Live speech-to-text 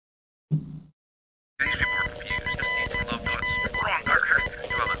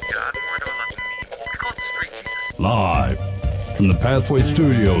Live from the Pathway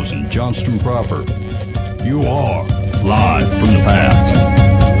Studios in Johnston proper. You are live from the path.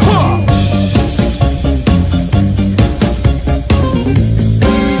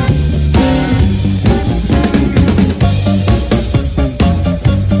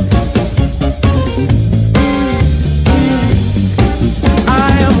 I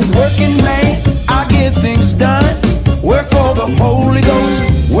am a working man, I get things done. Work for the Holy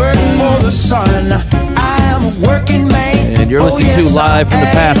Ghost, work for the Son. I am a working man. And you're listening to Live from the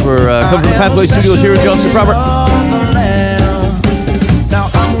Path. We're coming from the Pathway Studios here in Johnston proper. Now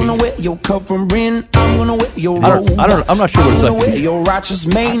I'm gonna wear your covering. I'm gonna wear your robe. I'm not sure what it's I'm gonna wear like. your righteous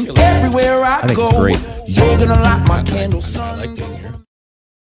mane everywhere I think go. it's great. You're gonna light my candle, I like son. being here.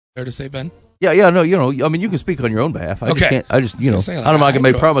 Fair to say, Ben? Yeah, no, I mean, you can speak on your own behalf. I just Okay. can't, I just, gonna say, like, I'm not going to I make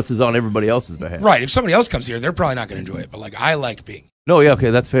enjoy it. promises on everybody else's behalf. Right. If somebody else comes here, they're probably not going to enjoy it. But like, I like being. No, yeah,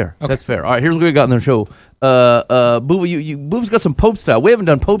 okay, that's fair. Okay. That's fair. All right, here's what we got in the show. Booba, Booba's got some Pope style. We haven't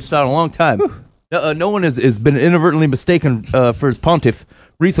done Pope style in a long time. No one has been inadvertently mistaken for his pontiff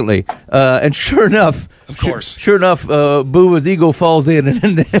recently. And sure enough, Of course. sure enough, Booba's ego falls in,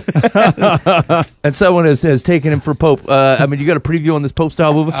 and someone has taken him for Pope. I mean, you got a preview on this Pope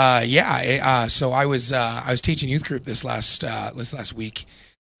style, Booba? Yeah. So I was teaching youth group this last week,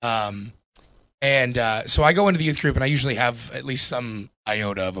 and so I go into the youth group and I usually have at least some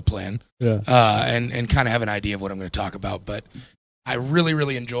iota of a plan, and kind of have an idea of what I'm going to talk about. But I really,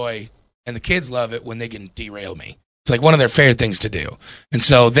 really enjoy, and the kids love it when they can derail me. It's like one of their favorite things to do, and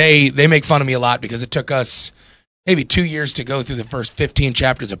so they make fun of me a lot because it took us maybe 2 years to go through the first 15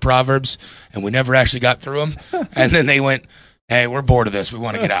 chapters of Proverbs, and we never actually got through them. And then they went, "Hey, we're bored of this. We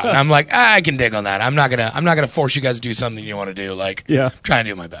want to get out." And I'm like, I can dig on that. I'm not gonna force you guys to do something you want to do. Like, trying to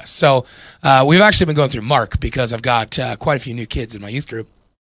do my best. So we've actually been going through Mark because I've got quite a few new kids in my youth group,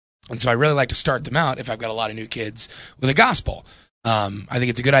 and so I really like to start them out if I've got a lot of new kids with the gospel. I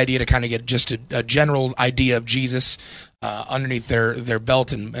think it's a good idea to kind of get just a general idea of Jesus underneath their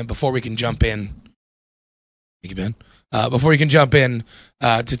belt, and before we can jump in. Thank you, Ben. Before you can jump in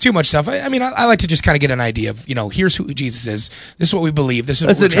to too much stuff, I mean, I like to just kind of get an idea of, here's who Jesus is. This is what we believe. This is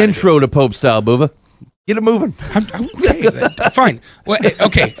That's what we're an trying intro to Pope style, Booba. Get it moving. I'm okay, fine. Well,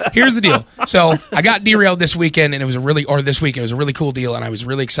 okay, here's the deal. So I got derailed this weekend, and this week, it was a really cool deal, and I was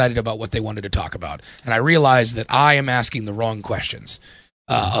really excited about what they wanted to talk about. And I realized that I am asking the wrong questions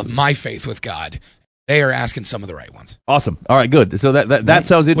of my faith with God. They are asking some of the right ones. Awesome. All right, good. So that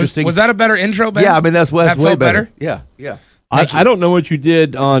sounds interesting. Was that a better intro, Ben? Yeah, I mean, that's way felt better. Yeah. I don't know what you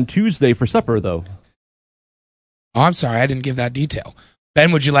did on Tuesday for supper, though. Oh, I'm sorry. I didn't give that detail.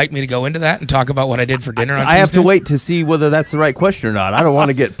 Ben, would you like me to go into that and talk about what I did for dinner on Tuesday? I have to wait to see whether that's the right question or not. I don't want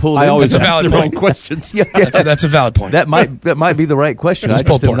to get pulled. I into always that. ask the wrong questions. Yeah. That's a valid point. That might be the right question. It was I just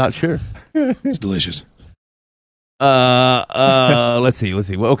pulled am pork. not sure. It's delicious. Let's see.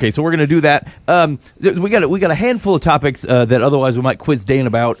 Well, okay, so we're gonna do that. We got a handful of topics that otherwise we might quiz Dan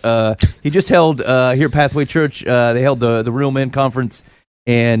about. He just held here at Pathway Church. They held the Real Men Conference,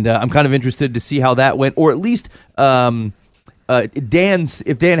 and I'm kind of interested to see how that went, or at least if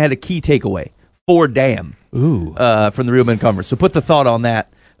Dan had a key takeaway for Dan from the Real Men Conference. So put the thought on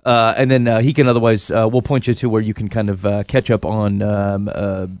that. And then he can otherwise, we'll point you to where you can kind of catch up on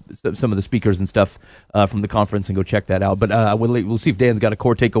some of the speakers and stuff from the conference and go check that out. But we'll see if Dan's got a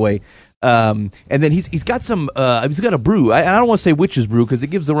core takeaway. And then he's got he's got a brew. I don't want to say witch's brew because it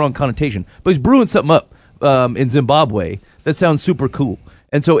gives the wrong connotation, but he's brewing something up in Zimbabwe that sounds super cool.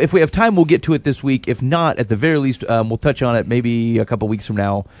 And so if we have time, we'll get to it this week. If not, at the very least, we'll touch on it maybe a couple weeks from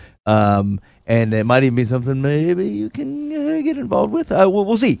now. And it might even be something maybe you can get involved with.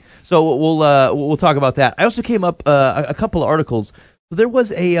 We'll see. So we'll talk about that. I also came up a couple of articles. So there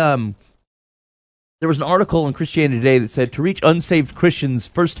was an article in Christianity Today that said to reach unsaved Christians,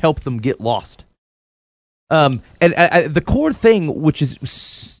 first help them get lost. And the core thing, which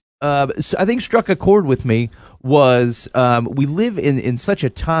is I think struck a chord with me, was we live in such a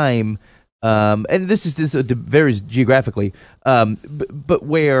time, and this varies geographically, but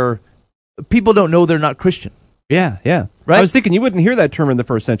where people don't know they're not Christian. Yeah. Right? I was thinking you wouldn't hear that term in the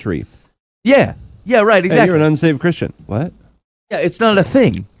first century. Yeah, right, Hey, exactly. you're an unsaved Christian. What? Yeah, it's not a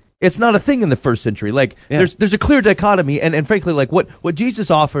thing. It's not a thing in the first century. Like there's a clear dichotomy, and frankly, like what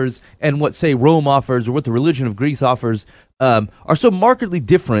Jesus offers and what say Rome offers or what the religion of Greece offers are so markedly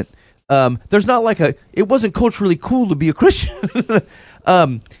different. There's not like it wasn't culturally cool to be a Christian,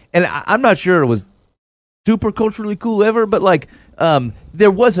 and I'm not sure it was super culturally cool ever, but like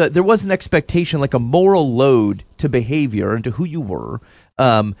there was an expectation, like a moral load to behavior and to who you were,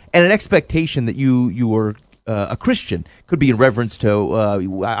 and an expectation that you were a Christian. Could be in reverence to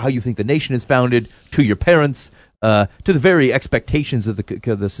how you think the nation is founded, to your parents, to the very expectations of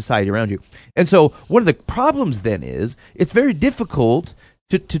the society around you. And so one of the problems then is it's very difficult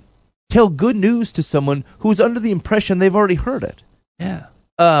to tell good news to someone who's under the impression they've already heard it. Yeah.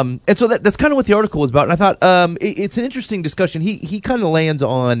 And so that's kind of what the article was about. And I thought it's an interesting discussion. He kind of lands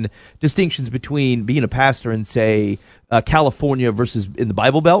on distinctions between being a pastor in, say, California versus in the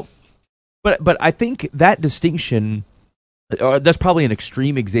Bible Belt. But I think that distinction, that's probably an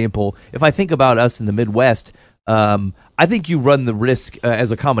extreme example. If I think about us in the Midwest, I think you run the risk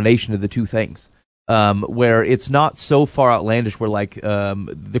as a combination of the two things. Where it's not so far outlandish where like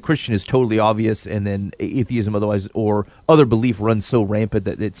the Christian is totally obvious and then atheism otherwise or other belief runs so rampant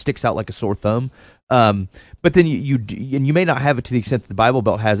that it sticks out like a sore thumb. But then you may not have it to the extent that the Bible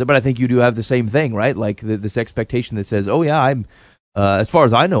Belt has it, but I think you do have the same thing, right? Like this expectation that says, oh yeah, I'm as far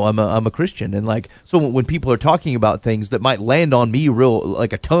as I know, I'm a Christian. And like, so when people are talking about things that might land on me real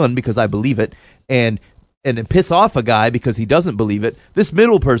like a ton because I believe it and piss off a guy because he doesn't believe it, this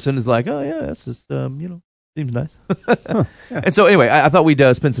middle person is like, oh yeah, that's just seems nice. Yeah. And so anyway, I thought we'd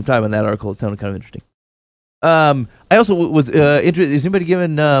spend some time on that article. It sounded kind of interesting. I also was interested. Is anybody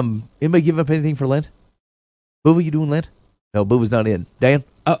giving up anything for Lent? Boo, you doing Lent? No, Boo was not in. Dan?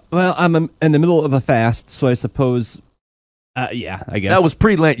 Well, I'm in the middle of a fast, so I suppose. Yeah, I guess That was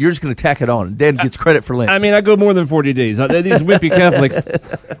pre-Lent. You're just going to tack it on. Dan gets credit for Lent. I mean, I go more than 40 days. These wimpy Catholics.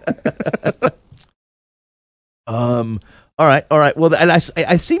 All right. Well, and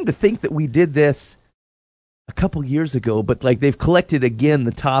I seem to think that we did this a couple years ago, but like they've collected again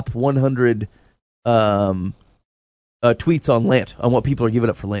the top 100 tweets on Lent, on what people are giving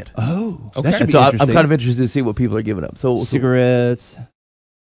up for Lent. Oh, Okay. that should And be so I'm interesting. kind of interested to see what people are giving up. So Cigarettes.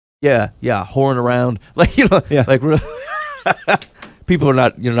 yeah, whoring around, like Yeah. like people are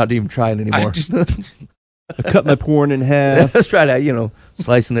not even trying anymore. I just I cut my porn in half. Let's try to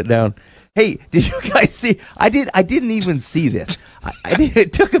slicing it down. Hey, did you guys see? I didn't even see this. I did.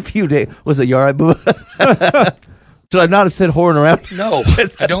 It took a few days. Was it you all right, Boo? Should I not have said whoring around? no,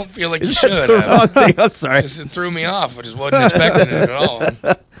 I don't feel like you Is should. that the wrong thing? I'm sorry. It threw me off. I just wasn't expecting it at all.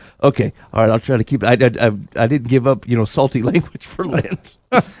 Okay, all right. I'll try to keep. I didn't give up. Salty language for Lent.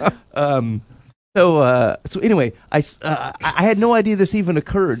 So anyway, I had no idea this even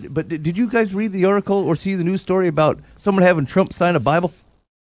occurred. But did you guys read the article or see the news story about someone having Trump sign a Bible?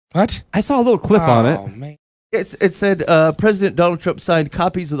 What? I saw a little clip on Oh, it. man. It said President Donald Trump signed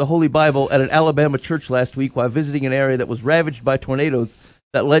copies of the Holy Bible at an Alabama church last week while visiting an area that was ravaged by tornadoes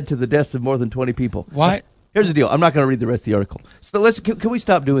that led to the deaths of more than 20 people. What? Here's the deal. I'm not going to read the rest of the article. So can we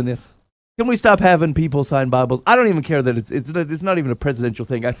stop doing this? Can we stop having people sign Bibles? I don't even care that it's not even a presidential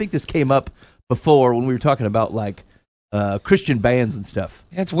thing. I think this came up before when we were talking about like Christian bands and stuff.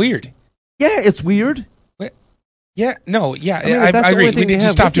 That's weird. Yeah, it's weird. Yeah, no, yeah, I mean, I that's the agree. only thing We need you to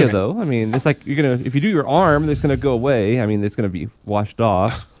have stop with you, doing it. though. I mean, it's like if you do your arm, it's going to go away. I mean, it's going to be washed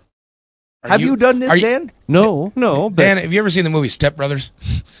off. Have you done this, are you- Dan? No, but Dan, have you ever seen the movie Step Brothers?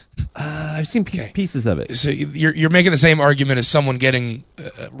 I've seen Okay. pieces of it. So you're making the same argument as someone getting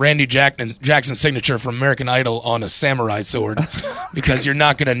Randy Jackson's signature from American Idol on a samurai sword, because you're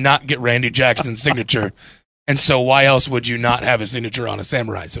not going to not get Randy Jackson's signature, and so why else would you not have a signature on a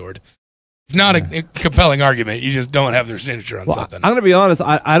samurai sword? It's not a compelling argument. You just don't have their signature on Well, something. I'm going to be honest.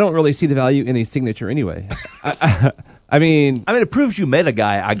 I don't really see the value in a signature anyway. I mean, it proves you met a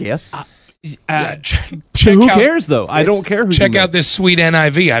guy, I guess. Yeah, check who out- cares though? I don't care who. Check you out met. this sweet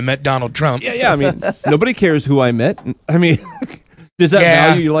NIV. I met Donald Trump. Yeah. I mean, nobody cares who I met. I mean, does that Yeah.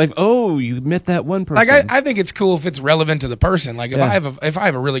 value your life? Oh, you met that one person. Like I think it's cool if it's relevant to the person. Like if Yeah. I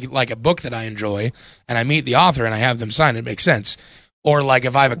have a really like a book that I enjoy and I meet the author and I have them sign it, makes sense. Or like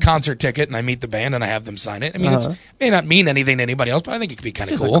if I have a concert ticket and I meet the band and I have them sign it. I mean, it may not mean anything to anybody else, but I think it could be kind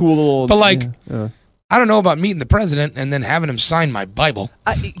of Just a cool. cool little. But like, yeah. I don't know about meeting the president and then having him sign my Bible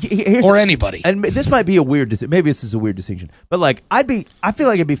Here's or anybody. and this might be a weird maybe this is a weird distinction, but like I feel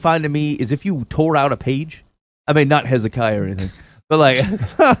like it'd be fine to me is if you tore out a page. I mean, not Hezekiah or anything, but like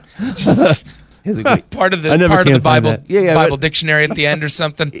Hezekiah, part of I never the can find Bible, that. Yeah, Bible but- dictionary at the end or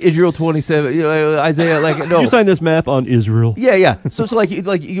something. Israel 27, Isaiah, like no. You signed this map on Israel. Yeah. So it's like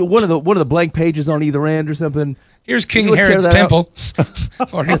one of the blank pages on either end or something. Here's King You would tear Herod's that temple,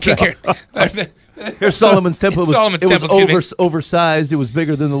 or King Herod. Here's Solomon's temple. Solomon's It was temple, excuse me. oversized. It was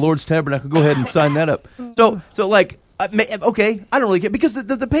bigger than the Lord's tabernacle. Go ahead and sign that up. So like, okay, I don't really get because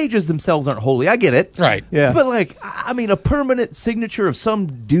the pages themselves aren't holy. I get it. Right. Yeah. But like, I mean, a permanent signature of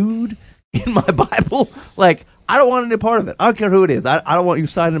some dude in my Bible, like, I don't want any part of it. I don't care who it is. I don't want you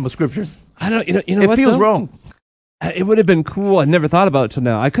signing my scriptures. I don't. You know It what, feels though? wrong. It would have been cool. I never thought about it till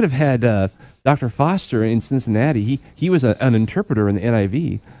now. I could have had Dr. Foster in Cincinnati. He was an interpreter in the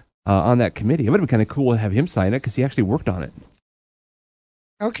NIV. on that committee. It would have been kind of cool to have him sign it because he actually worked on it.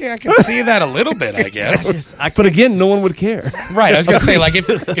 Okay, I can see that a little bit, I guess. But again, no one would care. Right, I was going to say, like,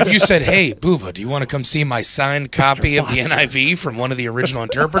 if you said, hey, Buva, do you want to come see my signed copy of the NIV from one of the original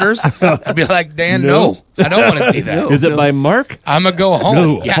interpreters? I'd be like, Dan, no. I don't want to see that. Is it by Mark? I'm going to go home.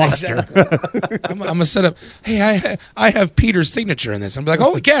 No, yeah, exactly. I'm going to set up, hey, I have Peter's signature in this. I'm like,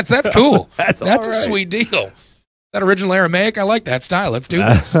 holy cats, that's cool. That's a sweet deal. That original Aramaic, I like that style. Let's do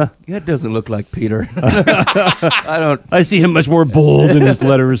this. That doesn't look like Peter. I don't. I see him much more bold in his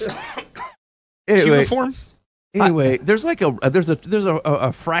letters. Cuneiform? Anyway, there's like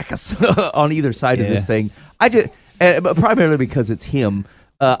a fracas on either side of this thing. I just but primarily because it's him.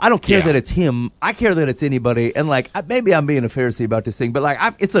 I don't care that it's him. I care that it's anybody. And like maybe I'm being a Pharisee about this thing, but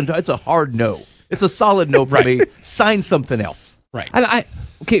like it's a hard no. It's a solid no for me. Sign something else. Right.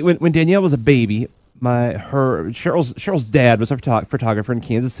 Okay. When Danielle was a baby, Cheryl's dad was a photographer in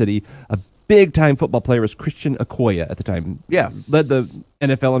Kansas City. A big time football player was Christian Okoye at the time. Yeah, led the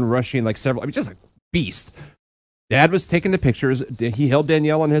NFL in rushing, like several. I mean, just a beast. Dad was taking the pictures. He held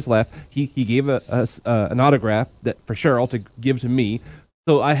Danielle on his lap. He gave an autograph for Cheryl to give to me.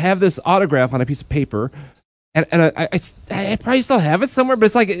 So I have this autograph on a piece of paper, and I probably still have it somewhere. But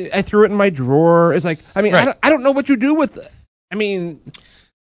it's like I threw it in my drawer. It's like I don't know what you do with it. I mean.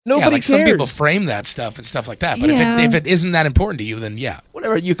 Nobody cares. Some people frame that stuff and stuff like that. But if it isn't that important to you, then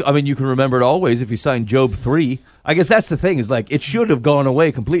whatever. You can remember it always if you sign Job 3. I guess that's the thing is like it should have gone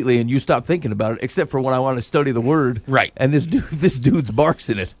away completely and you stopped thinking about it, except for when I want to study the word. Right. And this dude's barks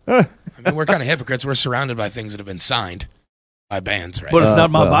in it. I mean, we're kind of hypocrites. We're surrounded by things that have been signed by bands, right? But it's not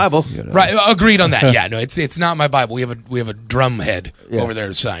my Bible. Right. Agreed on that. Yeah. No, it's not my Bible. We have a drum head over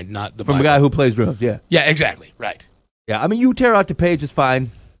there signed, not the From Bible. a guy who plays drums. Yeah. Yeah. Exactly. Right. Yeah. I mean, you tear out the page, it's fine.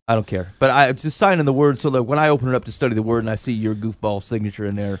 I don't care. But I'm just signing the word so that when I open it up to study the word and I see your goofball signature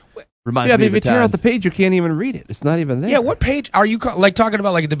in there, reminds me of the if you tear out the page, you can't even read it. It's not even there. Yeah, what page are you talking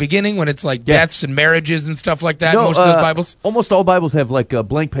about? Like at the beginning when it's like deaths and marriages and stuff like that? No, most of those Bibles? Almost all Bibles have like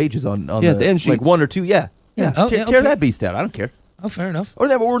blank pages on the end sheets. Like one or two. Yeah. Oh, tear that beast out. I don't care. Oh, fair enough.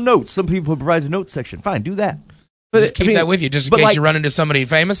 Or notes. Some people provide a notes section. Fine, do that. But just keep that with you just in case you run into somebody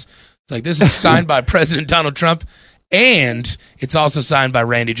famous. It's like, this is signed by President Donald Trump. And it's also signed by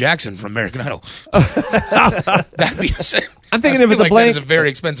Randy Jackson from American Idol. That'd be. I'm thinking if it's a blank, it's a very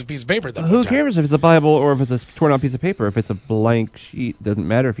expensive piece of paper. Who cares if it's a Bible or if it's a torn out piece of paper? If it's a blank sheet, it doesn't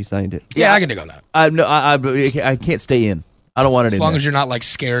matter if you signed it. Yeah, I can dig on that. I can't stay in. I don't want it in. As long as you're not like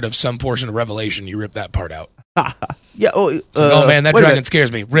scared of some portion of Revelation, you rip that part out. Yeah. Oh man, that dragon scares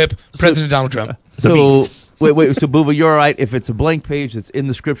me. Rip President Donald Trump. The beast. Wait. So, Booba, you're all right if it's a blank page that's in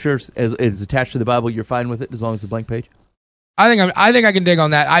the scriptures as it's attached to the Bible. You're fine with it as long as it's a blank page. I think I can dig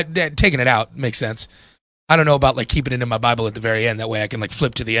on that. Taking it out makes sense. I don't know about like keeping it in my Bible at the very end. That way, I can like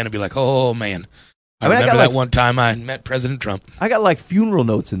flip to the end and be like, oh man, I remember that one time I met President Trump. I got like funeral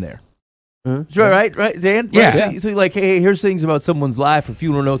notes in there. Right, Dan? Yeah. Right? So like, hey, here's things about someone's life or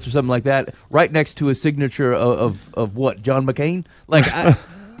funeral notes or something like that, right next to a signature of what? John McCain? Like,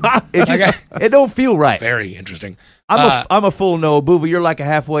 it don't feel right. Very interesting. I'm a full no. Booba, you're like a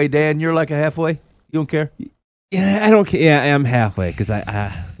halfway. Dan, you're like a halfway. You don't care? Yeah, I don't care. Yeah, I am halfway because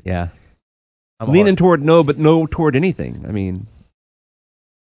I'm leaning toward no, but no toward anything. I mean,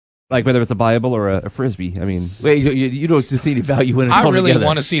 like whether it's a Bible or a Frisbee. I mean, wait, you don't see any value in it. I really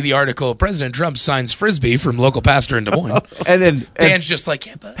want to see the article. President Trump signs Frisbee from local pastor in Des Moines, and then Dan's just like,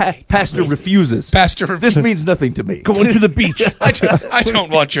 pastor refuses. This means nothing to me. Going to the beach. I don't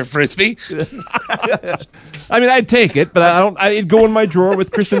want your Frisbee. I mean, I'd take it, but I'd go in my drawer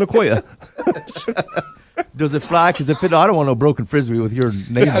with Christian Okoye. Does it fly? Because if I don't want no broken Frisbee with your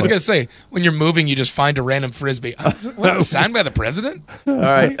name. I was going to say, when you're moving, you just find a random Frisbee. What, signed by the president? All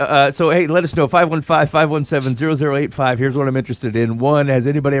right. So, hey, let us know. 515-517-0085. Here's what I'm interested in. One, has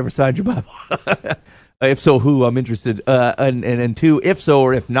anybody ever signed your Bible? If so, who? I'm interested. And two, if so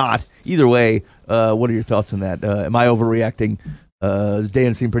or if not, either way, what are your thoughts on that? Am I overreacting?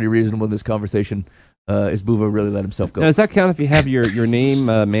 Dan seemed pretty reasonable in this conversation. Is Booba really let himself go? Now, does that count if you have your name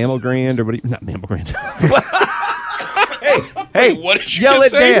Mammogrand or what? Not Mammogrand. hey, what did you yell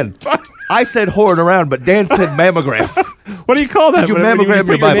just at say? Dan. I said whoring around, but Dan said mammogram. What do you call that? Did you when mammogram you put your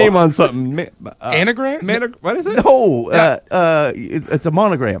your Bible? name on something? Anagram? What is it? No, it's a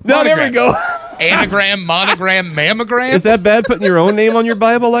monogram. No, there we go. Anagram, monogram, mammogram? Is that bad putting your own name on your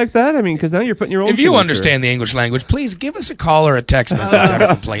Bible like that? I mean, because now you're putting your own. If you signature. understand the English language, please give us a call or a text message on our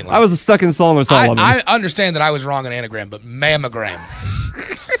complaint line. I was stuck in Song of Solomon. I understand that I was wrong on anagram, but mammogram.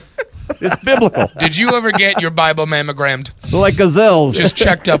 It's biblical. Did you ever get your Bible mammogrammed? They're like gazelles. Just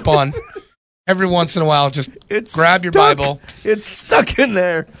checked up on. every once in a while, just It's grab your stuck. Bible. It's stuck in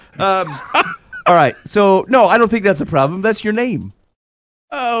there. All right. So, no, I don't think that's a problem. That's your name.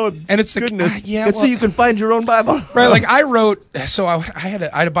 Oh, And it's the goodness. yeah. It's so well- you can find your own Bible. Right, like I wrote. So I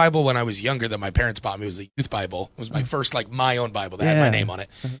had a Bible when I was younger that my parents bought me. It was a youth Bible. It was my first like my own Bible that had my Yeah. name on it.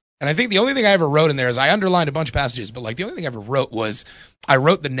 And I think the only thing I ever wrote in there is I underlined a bunch of passages, but like the only thing I ever wrote was I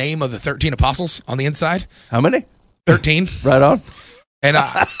wrote the name of the 13 apostles on the inside. How many? 13. Right on. And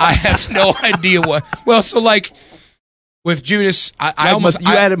I have no idea what. Well, so like with Judas, I almost you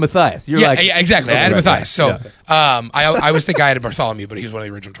added Matthias. You're yeah, like, yeah, exactly. I added right, Matthias. right. So I always think I added Bartholomew, but he was one of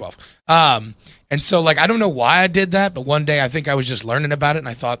the original 12. And so like I don't know why I did that, but one day I think I was just learning about it, and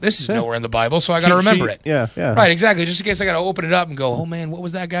I thought this is nowhere in the Bible, so I got to Cheat remember sheet. it. Yeah, yeah. Right, exactly. Just in case I got to open it up and go, oh man, what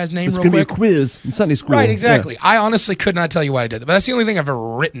was that guy's name? It's real going to be a quick? quiz in Sunday school. Right, exactly. I honestly could not tell you why I did that, but that's the only thing I've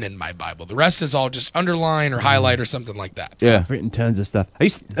ever written in my Bible. The rest is all just underline or highlight or something like that. Yeah. I've written tons of stuff.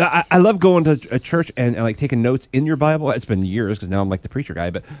 I love going to a church and like taking notes in your Bible. It's been years because now I'm like the preacher guy,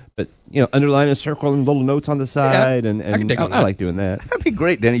 but you know, underline a circle and little notes on the side, and I can dig on I that. like doing that. That'd be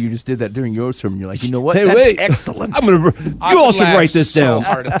great, Danny. You just did that during your sermon. You're like, you know what? Hey, That's wait. excellent. I'm gonna. I You all would should laugh write this so down.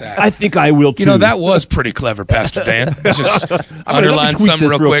 hard at that. I think I will too. You know, that was pretty clever, Pastor Dan. Just underline tweak some this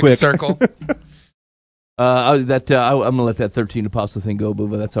real real quick quick. circle. I'm gonna let that 13 apostle thing go,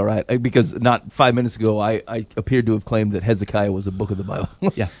 Booba. That's all right, because not 5 minutes ago I appeared to have claimed that Hezekiah was a book of the Bible.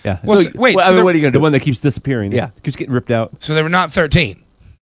 Yeah, yeah. Well, So, so- wait, well, so I mean, there- what are you gonna The do? one that keeps disappearing. Yeah. keeps getting ripped out. So they were not 13.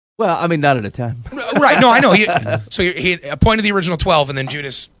 Well, I mean, not at a time. Right, no, I know. He appointed the original 12, and then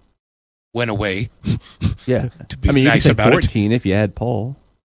Judas went away Yeah, to be I mean, you nice could say about 14 if you had Paul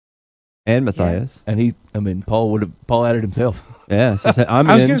and Matthias. and Paul added himself. Yeah, so say, it. I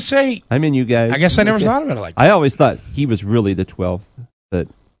was in. going to say, I'm in, you guys. I guess I never thought about it like that. I always thought he was really the 12th, but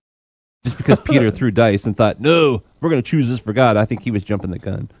just because Peter threw dice and thought, no, we're going to choose this for God, I think he was jumping the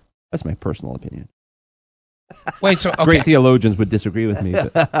gun. That's my personal opinion. Wait, so, okay. Great theologians would disagree with me,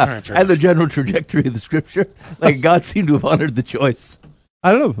 but All right, fair And the enough. general trajectory of the scripture, like God seemed to have honored the choice.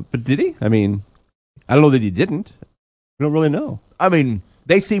 I don't know. But did he? I mean, I don't know that he didn't. We don't really know. I mean,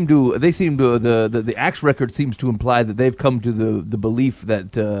 the Acts record seems to imply that they've come to the belief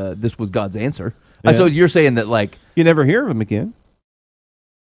that this was God's answer. Yeah. So you're saying that, like, You never hear of him again.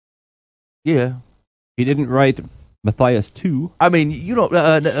 yeah. He didn't write Matthias 2. I mean, you don't.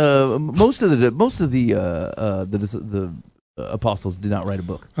 Most of the apostles did not write a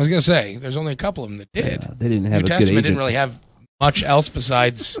book. I was going to say, there's only a couple of them that did. They didn't have New a Testament good agent. didn't really have much else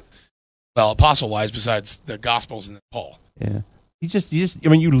besides, well, apostle-wise, besides the Gospels and Paul. Yeah. He just. I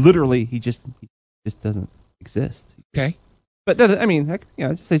mean, he just doesn't exist. Okay. But that, I mean,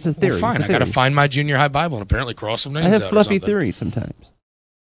 it's just a theory. Well, fine. It's a I got to theory. find my junior high Bible and apparently cross some names I have out or fluffy something. theories sometimes.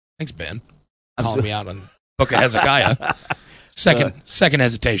 Thanks, Ben. I'm Calling so- me out on Book of Hezekiah. Second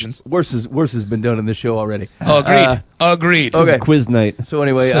hesitations. Worse has been done in this show already. Agreed. Agreed. okay. Quiz night. So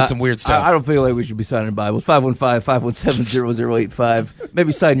anyway, Said some weird stuff. I don't feel like we should be signing Bibles. 515-517-0085.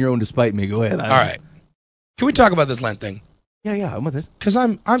 Maybe sign your own despite me. Go ahead. All right. Can we talk about this Lent thing? Yeah, I'm with it. Because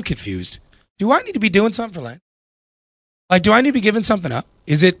I'm confused. Do I need to be doing something for Lent? Like, do I need to be giving something up?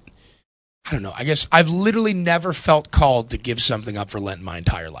 Is it? I don't know. I guess I've literally never felt called to give something up for Lent in my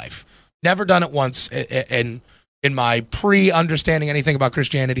entire life. Never done it once. And in my pre-understanding anything about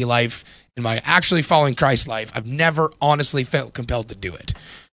Christianity life, in my actually following Christ life, I've never honestly felt compelled to do it.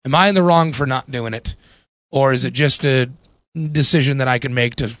 Am I in the wrong for not doing it? Or is it just a decision that I can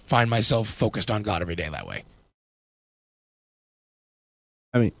make to find myself focused on God every day that way?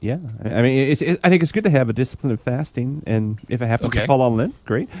 I mean, yeah. I mean, I think it's good to have a discipline of fasting, and if it happens Okay. to fall on Lent,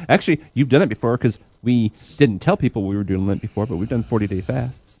 great. Actually, you've done it before because we didn't tell people we were doing Lent before, but we've done 40-day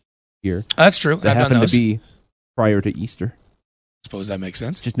fasts here. That's true. That I've done happened those. to be prior to Easter. Suppose that makes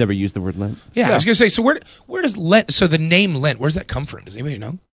sense. Just never used the word Lent. Yeah, I was going to say, so where does Lent, so the name Lent, where does that come from? Does anybody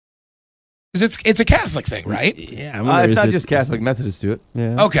know? Because it's a Catholic thing, right? Yeah, It's not just Catholic. Methodists do it.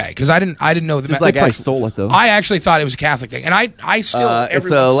 Yeah. Okay, because I didn't know the Just They like probably Acts- stole it though. I actually thought it was a Catholic thing, and I still It's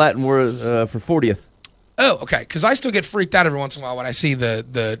every a once- Latin word for 40th. Oh, okay, because I still get freaked out every once in a while when I see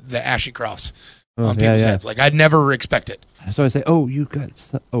the ashy cross Oh, on yeah, people's yeah. heads. Like I'd never expect it. So I say, oh, you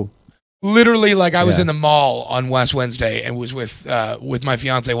got Literally, like I was Yeah. in the mall on West Wednesday and was with my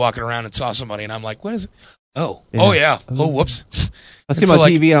fiance walking around and saw somebody, and I'm like, "What is it? Oh, Yeah. oh yeah, oh whoops." I see And him so, on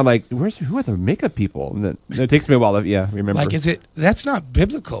like- TV, and I'm like, who are the makeup people? And then it takes me a while to remember. Like, is it? That's not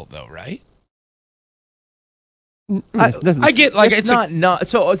biblical, though, right? I get like it's not.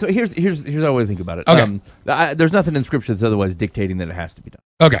 So here's how I think about it. Okay. There's nothing in Scripture that's otherwise dictating that it has to be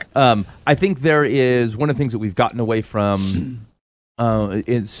done. okay. I think there is one of the things that we've gotten away from.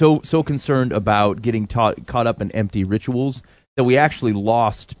 Is so concerned about getting caught up in empty rituals that we actually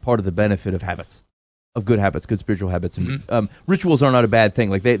lost part of the benefit of habits, of good habits, good spiritual habits. And rituals are not a bad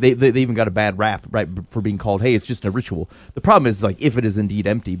thing. Like they even got a bad rap, right, for being called, hey, it's just a ritual. The problem is, like, if it is indeed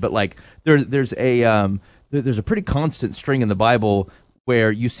empty. But like there's a pretty constant string in the Bible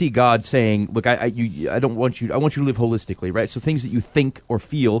where you see God saying, look, I want you to live holistically, right? So things that you think or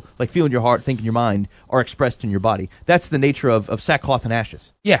feel, like feel in your heart, think in your mind, are expressed in your body. That's the nature of sackcloth and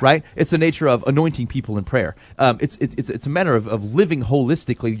ashes. Yeah. Right? It's the nature of anointing people in prayer. It's a matter of living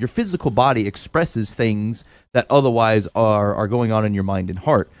holistically. Your physical body expresses things that otherwise are going on in your mind and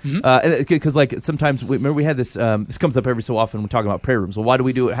heart. Because like sometimes, remember we had this, this comes up every so often when we're talking about prayer rooms. Well, why do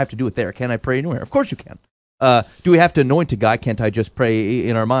we have to do it there? Can I pray anywhere? Of course you can. Do we have to anoint a guy? Can't I just pray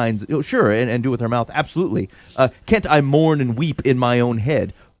in our minds? Oh, sure, and do it with our mouth? Absolutely. Can't I mourn and weep in my own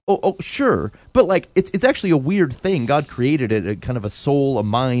head? Oh, sure. But like, it's actually a weird thing. God created it, a kind of a soul, a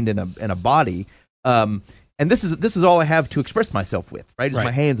mind, and a body. And this is all I have to express myself with, right? It's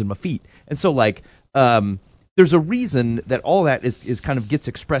my hands and my feet. And so like, there's a reason that all that is kind of gets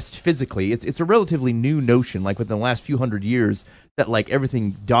expressed physically. It's a relatively new notion, like within the last few hundred years, that like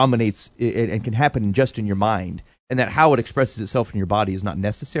everything dominates and can happen just in your mind, and that how it expresses itself in your body is not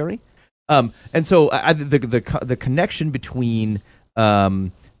necessary. And so the connection between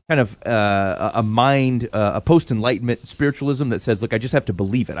kind of a mind, a post-enlightenment spiritualism that says, look, I just have to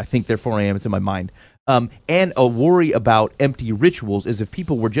believe it. I think, therefore I am. It's in my mind. And a worry about empty rituals is if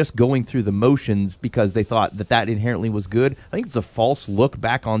people were just going through the motions because they thought that inherently was good. I think it's a false look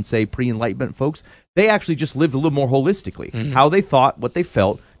back on, say, pre-enlightenment folks. They actually just lived a little more holistically. Mm-hmm. How they thought, what they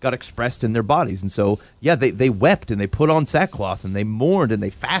felt, got expressed in their bodies. And so, yeah, they wept and they put on sackcloth and they mourned and they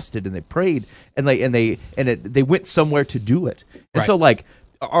fasted and they prayed and they went somewhere to do it. And so, like,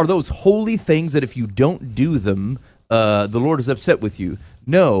 are those holy things that if you don't do them, the Lord is upset with you?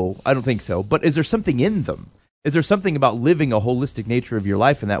 No, I don't think so. But is there something in them? Is there something about living a holistic nature of your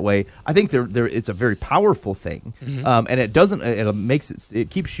life in that way? I think there it's a very powerful thing, and it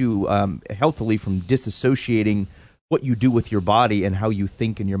keeps you healthily from disassociating what you do with your body and how you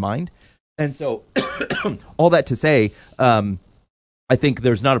think in your mind. And so, all that to say, I think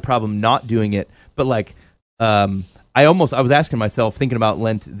there's not a problem not doing it, but like. I was asking myself, thinking about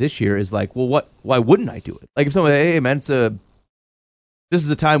Lent this year, is like, well, why wouldn't I do it? Like, if someone, hey, man, this is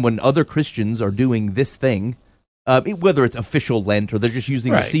a time when other Christians are doing this thing, whether it's official Lent or they're just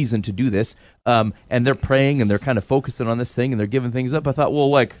using the season to do this, and they're praying and they're kind of focusing on this thing and they're giving things up. I thought, well,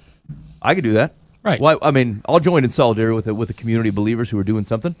 like, I could do that. Right. Why? I mean, I'll join in solidarity with a community of believers who are doing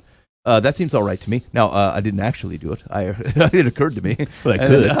something. That seems all right to me. Now, I didn't actually do it. It occurred to me. But I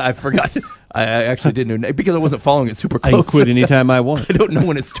could. I forgot. I actually didn't know, because I wasn't following it super close. I can quit anytime I want. I don't know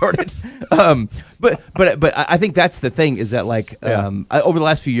when it started. But I think that's the thing, is that like over the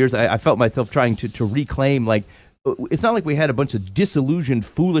last few years, I felt myself trying to reclaim, like, it's not like we had a bunch of disillusioned,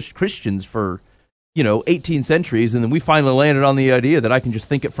 foolish Christians for 18 centuries, and then we finally landed on the idea that I can just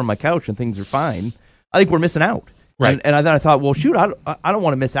think it from my couch and things are fine. I think we're missing out. Right. And then I thought, well, shoot, I don't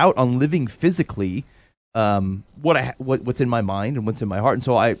want to miss out on living physically what's in my mind and what's in my heart. And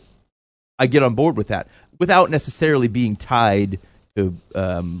so I get on board with that without necessarily being tied to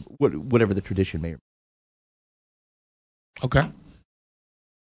whatever the tradition may be. Okay.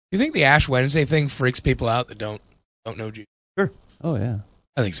 You think the Ash Wednesday thing freaks people out that don't know Jesus? Sure. Oh, yeah.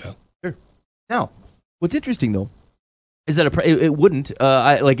 I think so. Sure. Now, what's interesting, though, is that it wouldn't.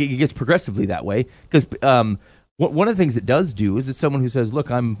 It gets progressively that way, because one of the things it does do is it's someone who says, "Look,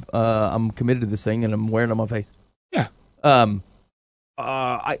 I'm committed to this thing, and I'm wearing it on my face." Yeah. I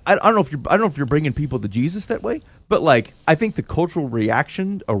don't know if you're bringing people to Jesus that way, but like, I think the cultural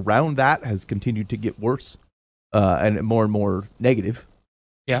reaction around that has continued to get worse, and more negative.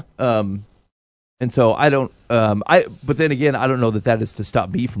 Yeah. And so I don't. But then again, I don't know that is to stop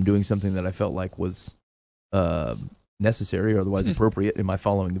me from doing something that I felt like was necessary or otherwise appropriate in my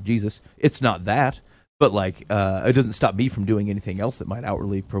following of Jesus. It's not that. But like, it doesn't stop me from doing anything else that might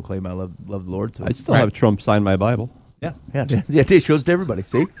outwardly proclaim I love the Lord. So I still have Trump sign my Bible. Yeah. It shows to everybody.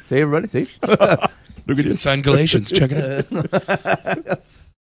 See, everybody, see. Look at you. Sign Galatians. Check it out.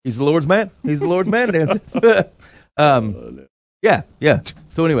 He's the Lord's man. He's the Lord's man, Nancy. Yeah.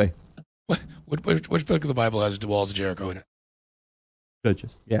 So anyway, which book of the Bible has the walls of Jericho in it?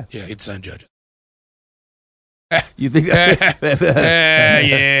 Judges. Yeah. Yeah, he'd sign Judges. You think? Yeah,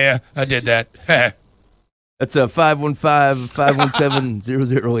 I did that. That's a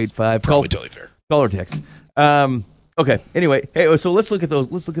 515-517-0085. Probably totally fair. Call or text. Okay. Anyway, hey, so let's look at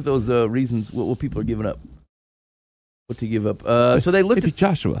those. Let's look at those reasons what people are giving up. What to give up? So they looked at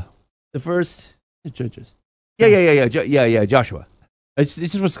Joshua, the first Judges. Yeah. Joshua. It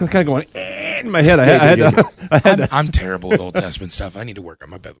just was kind of going. right in my head. I had I'm terrible with Old Testament stuff. I need to work on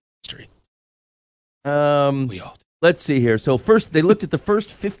my biblical history. We all do. Let's see here. So first, they looked at the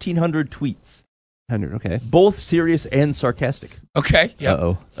first 1,500 tweets, 100. Okay. both serious and sarcastic. Okay. Yep.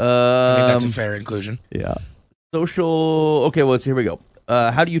 Uh-oh. I think that's a fair inclusion. Yeah. Social. Okay, well, here we go.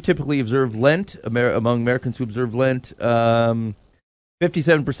 How do you typically observe Lent among Americans who observe Lent? 57%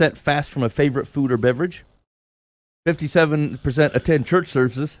 fast from a favorite food or beverage. 57% attend church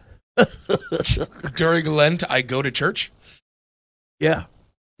services. During Lent, I go to church. Yeah.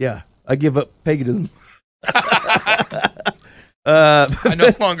 I give up paganism. I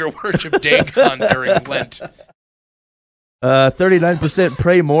no longer worship Dagon during Lent. 39%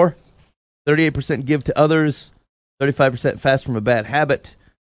 pray more. 38% give to others. 35% fast from a bad habit.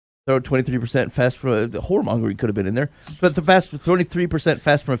 23% fast from the whoremongery could have been in there. But the 23%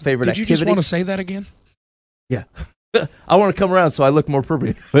 fast from a favorite Did you activity. just want to say that again? Yeah. I want to come around so I look more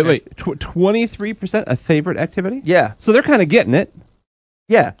appropriate. Wait. 23% a favorite activity? Yeah. So they're kind of getting it.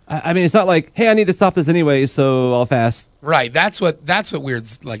 Yeah. I mean, it's not like, hey, I need to stop this anyway, so I'll fast. Right. That's what weird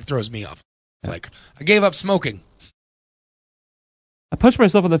throws me off. It's like I gave up smoking. I punch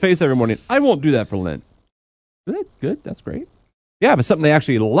myself in the face every morning. I won't do that for Lent. Good. That's great. Yeah, but something they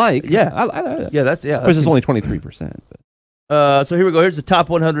actually like. Yeah. Of course, it's only 23%. But. So here we go. Here's the top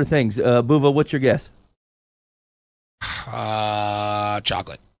 100 things. Buva, what's your guess?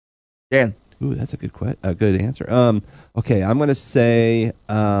 Chocolate. Dan. Ooh, that's a good answer. Okay, I'm going to say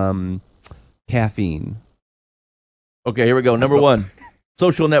caffeine. Okay, here we go. Number one,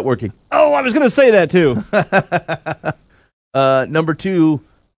 social networking. Oh, I was going to say that too. Number two,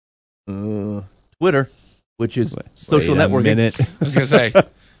 Twitter, which is social networking. I was going to say,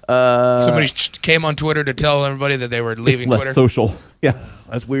 somebody came on Twitter to tell everybody that they were leaving it's less Twitter. Social. Yeah.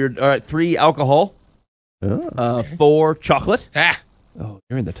 That's weird. All right, 3, alcohol. Oh. 4, chocolate. Oh,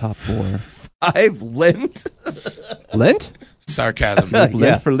 you're in the top 4. 5, Lent. Lent? Sarcasm.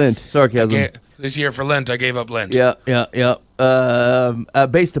 Lent for Lent. Sarcasm. This year for Lent, I gave up Lent. Yeah.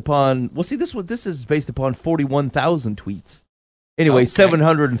 Based upon, this is based upon 41,000 tweets. Anyway, Okay.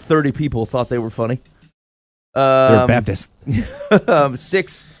 730 people thought they were funny. They're Baptist.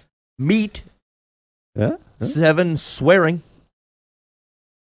 6, meat. Yeah? 7, swearing.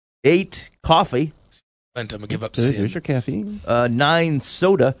 8, coffee. Lent, I'm going to give up sin. There's your caffeine. 9,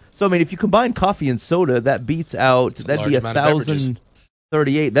 soda. So, I mean, if you combine coffee and soda, that beats out, That's a that'd be large amount of beverages.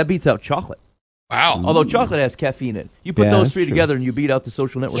 1,038. That beats out chocolate. Wow. Although chocolate has caffeine in it. You put Yeah, those that's three true. together and you beat out the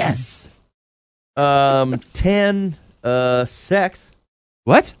social network. Yes. 10, sex.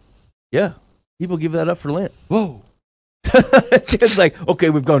 What? Yeah. People give that up for Lent. Whoa. It's like, okay,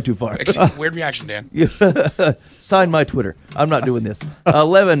 we've gone too far. Weird reaction, Dan. Sign my Twitter. I'm not doing this.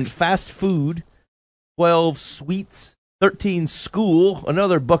 11, fast food. 12, sweets. 13, school.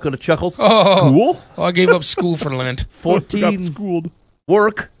 Another bucket of chuckles. Cool. Oh, I gave up school for Lent. 14, schooled.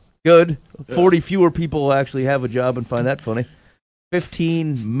 work. Good. 40 fewer people actually have a job and find that funny.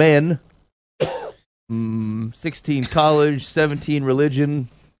 15, men. 16, college. 17, religion.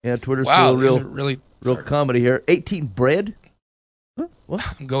 Yeah, Twitter's Wow. still Really. real comedy here. 18, bread.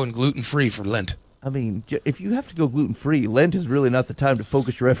 I'm going gluten free for Lent. I mean, if you have to go gluten-free, Lent is really not the time to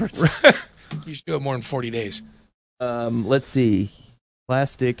focus your efforts. You should do it more than 40 days. Let's see.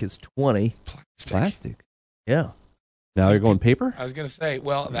 Plastic is 20. Plastic. Yeah. Now you're going paper? I was going to say,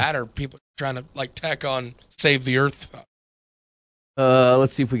 well, that or people trying to tack on save the earth.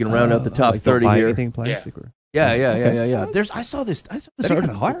 Let's see if we can round out the top like don't 30 buy here. anything plastic or Yeah. I saw this That'd be article.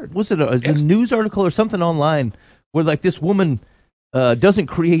 kinda hard. Was it a news article or something online where like this woman doesn't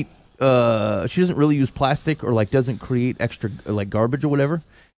create she doesn't really use plastic or like doesn't create extra like garbage or whatever.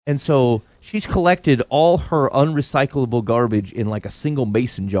 And so she's collected all her unrecyclable garbage in like a single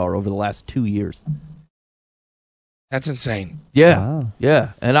mason jar over the last 2 years. That's insane. Yeah. Wow.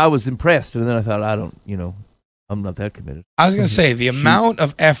 Yeah. And I was impressed. And then I thought, I'm not that committed. I was going to say, the amount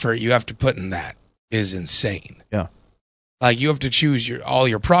of effort you have to put in that is insane. Yeah. Like, you have to choose all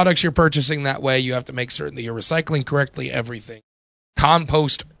your products you're purchasing that way. You have to make certain that you're recycling correctly everything.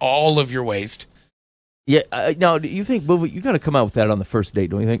 Compost all of your waste. Yeah. Now, do you think, Bubba, you got to come out with that on the first date,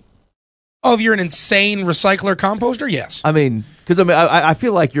 don't you think? Oh, if you're an insane recycler composter, yes. I mean, because I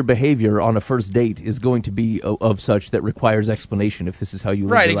feel like your behavior on a first date is going to be of such that requires explanation if this is how you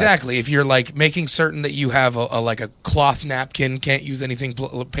live Right, your life. exactly. If you're like making certain that you have a cloth napkin, can't use anything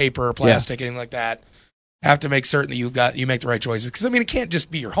paper or plastic, anything like that. Have to make certain that you make the right choices. Because I mean, it can't just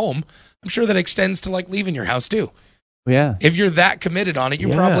be your home. I'm sure that extends to like leaving your house too. Yeah. If you're that committed on it,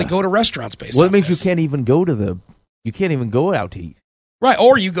 you probably go to restaurants based. Well, it off means this. you can't even go out to eat. Right,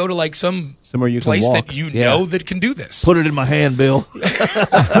 or you go to like somewhere you place can walk. that you know that can do this. Put it in my hand, Bill. Do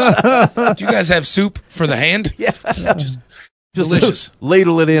you guys have soup for the hand? Yeah. Just Delicious.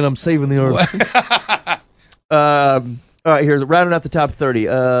 Ladle it in. I'm saving the earth. All right, here's rounding out the top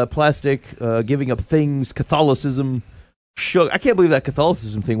 30. Plastic, giving up things, Catholicism, sugar. I can't believe that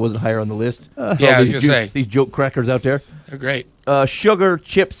Catholicism thing wasn't higher on the list. Yeah, I was going to say. These joke crackers out there. They're great. Sugar,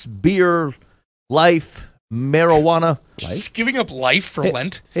 chips, beer, life, marijuana. Just giving up life for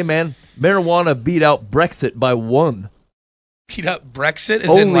Lent? Hey, man, marijuana beat out Brexit by 1. Beat up Brexit?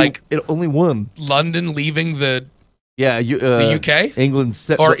 It only won. London leaving the the UK? England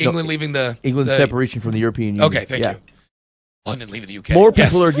leaving the... England's separation from the European Union. Okay, thank you. London leaving the UK. More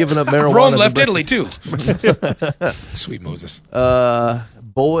people are giving up marijuana. Rome left Italy, too. Sweet Moses.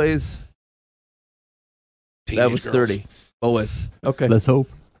 Boys. Teenage that was girls. 30. Boys. Okay. Let's hope.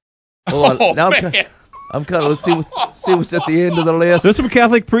 Hold on. Oh, Now man. I'm kind of, let's see what's at the end of the list. There's some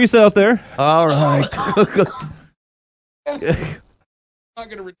Catholic priests out there. All right. I'm not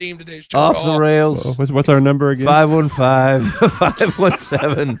going to redeem today's show. Off the rails. What's our number again?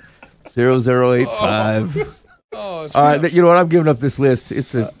 515-517-0085. Oh, All right, you know what? I'm giving up this list.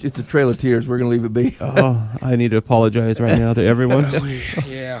 It's a trail of tears. We're going to leave it be. I need to apologize right now to everyone.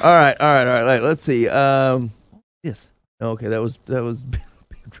 Yeah. All right. Let's see. Yes. Okay, that was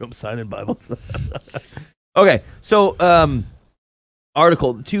Trump signing Bibles. Okay, so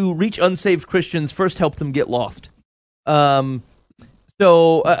article to reach unsaved Christians, first help them get lost.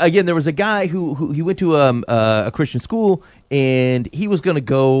 So again, there was a guy who he went to a Christian school, and he was going to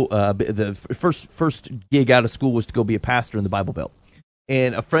go. The first gig out of school was to go be a pastor in the Bible Belt.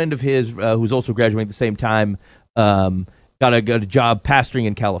 And a friend of his who's also graduating at the same time got a job pastoring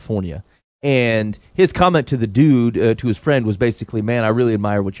in California. And his comment to the dude, to his friend, was basically, "Man, I really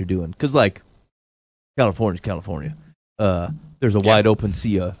admire what you're doing, because like California's California. There's a wide open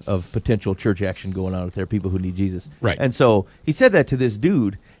sea of potential church action going on out there, people who need Jesus." Right. And so he said that to this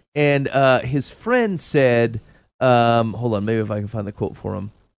dude, and his friend said, hold on, maybe if I can find the quote for him.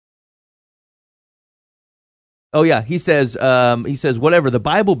 Oh yeah, he says, whatever, the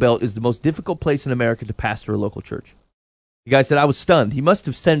Bible Belt is the most difficult place in America to pastor a local church. The guy said, "I was stunned. He must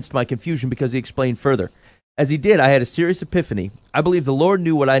have sensed my confusion because he explained further. As he did, I had a serious epiphany. I believe the Lord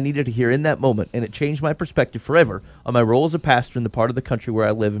knew what I needed to hear in that moment, and it changed my perspective forever on my role as a pastor in the part of the country where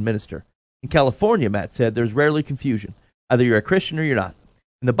I live and minister. In California," Matt said, "there's rarely confusion. Either you're a Christian or you're not.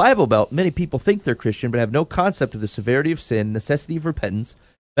 In the Bible Belt, many people think they're Christian but have no concept of the severity of sin, necessity of repentance,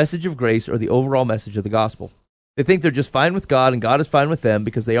 message of grace, or the overall message of the gospel. They think they're just fine with God and God is fine with them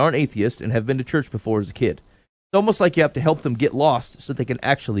because they aren't atheists and have been to church before as a kid. It's almost like you have to help them get lost so they can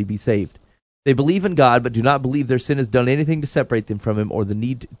actually be saved. They believe in God, but do not believe their sin has done anything to separate them from Him, or to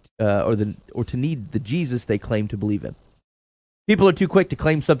need the Jesus they claim to believe in. People are too quick to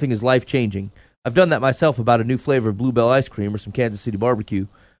claim something is life-changing. I've done that myself about a new flavor of Bluebell ice cream or some Kansas City barbecue.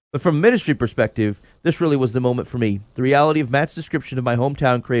 But from a ministry perspective, this really was the moment for me. The reality of Matt's description of my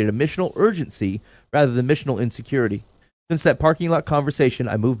hometown created a missional urgency rather than missional insecurity. Since that parking lot conversation,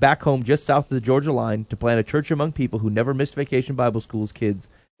 I moved back home just south of the Georgia line to plant a church among people who never missed Vacation Bible School's kids,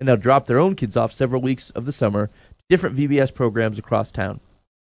 and now drop their own kids off several weeks of the summer to different VBS programs across town.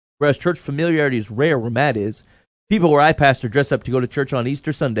 Whereas church familiarity is rare where Matt is, people where I pastor dress up to go to church on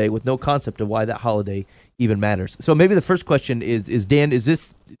Easter Sunday with no concept of why that holiday even matters. So maybe the first question is Dan, is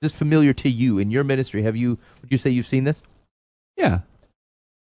this familiar to you in your ministry? Would you say you've seen this? Yeah.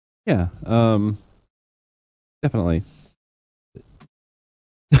 Definitely.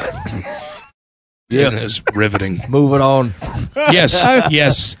 Yes. It is riveting. Moving on.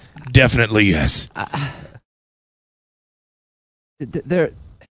 Yes, definitely yes.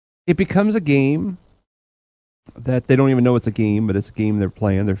 It becomes a game that they don't even know it's a game, but it's a game they're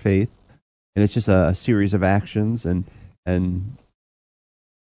playing, their faith, and it's just a series of actions and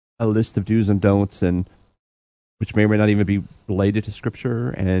a list of do's and don'ts, and which may or may not even be related to Scripture,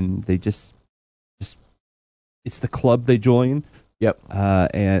 and they just it's the club they join. Yep.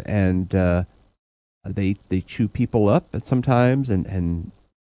 They chew people up sometimes, and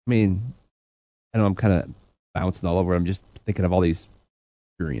I mean, I know I'm kind of bouncing all over. I'm just thinking of all these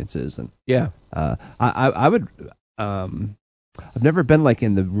experiences, and yeah, I would. I've never been like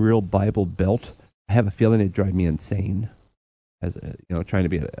in the real Bible Belt. I have a feeling it'd drive me insane, as trying to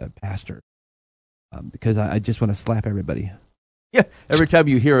be a pastor, because I just want to slap everybody. Yeah, every time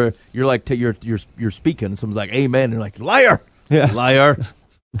you hear you're speaking, someone's like, "Amen," and you're like, "Liar, yeah, liar."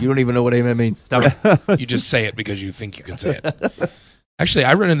 You don't even know what amen means. Stop it. You just say it because you think you can say it. Actually,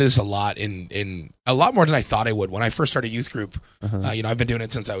 I run into this a lot in a lot more than I thought I would. When I first started youth group, I've been doing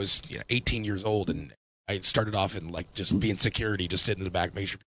it since I was 18 years old, and I started off in like just being security, just sitting in the back, making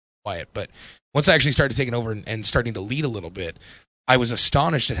sure people were quiet. But once I actually started taking over and starting to lead a little bit, I was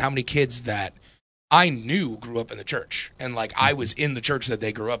astonished at how many kids that I knew grew up in the church. And like I was in the church that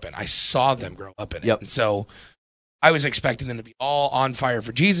they grew up in. I saw them grow up in it. And so I was expecting them to be all on fire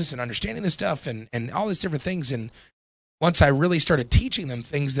for Jesus and understanding this stuff and all these different things. And once I really started teaching them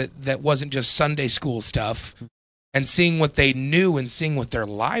things that wasn't just Sunday school stuff and seeing what they knew and seeing what their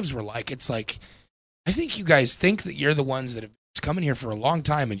lives were like, it's like, I think you guys think that you're the ones that have been coming here for a long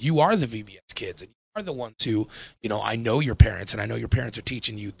time and you are the VBS kids and you are the ones who, I know your parents and I know your parents are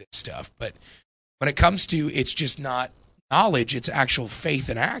teaching you this stuff. But when it comes to, it's just not knowledge, it's actual faith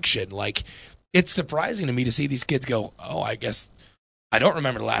and action. Like, it's surprising to me to see these kids go, oh, I guess I don't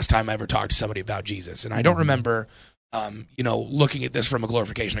remember the last time I ever talked to somebody about Jesus. And I don't remember, looking at this from a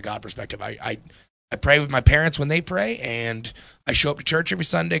glorification of God perspective. I pray with my parents when they pray, and I show up to church every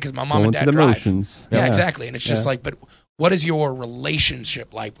Sunday because my mom and dad drive. Motions. Yeah, exactly. And it's just like, but what is your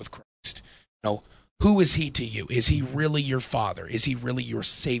relationship like with Christ? Who is he to you? Is he really your father? Is he really your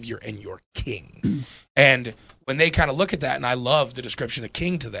savior and your king? And when they kind of look at that, and I love the description of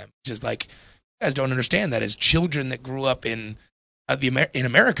king to them, it's just like, you guys don't understand that as children that grew up in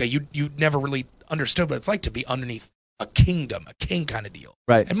America, you never really understood what it's like to be underneath a kingdom, a king kind of deal.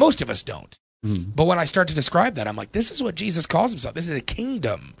 Right. And most of us don't. But when I start to describe that, I'm like, this is what Jesus calls himself. This is a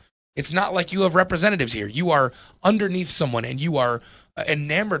kingdom. It's not like you have representatives here. You are underneath someone, and you are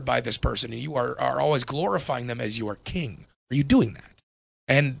enamored by this person, and you are always glorifying them as your king. Are you doing that?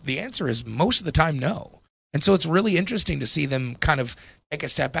 And the answer is most of the time, no. And so it's really interesting to see them kind of take a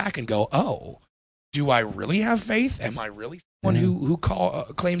step back and go, oh, do I really have faith? Am I really someone who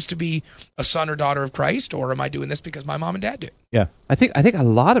claims to be a son or daughter of Christ, or am I doing this because my mom and dad do? Yeah. I think a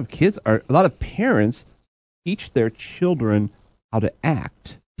lot of parents teach their children how to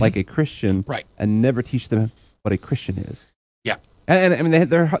act like a Christian, right, and never teach them what a Christian is. Yeah. And I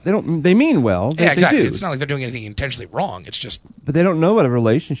mean, they mean well. Yeah, exactly. They do. It's not like they're doing anything intentionally wrong. It's just, but they don't know what a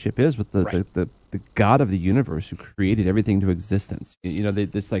relationship is with the Right. the God of the universe who created everything to existence. They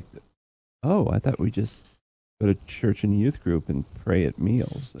just like, oh, I thought we just go to church and youth group and pray at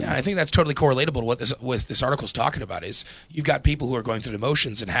meals. yeah. And I think that's totally correlatable to what this article is talking about. Is you've got people who are going through the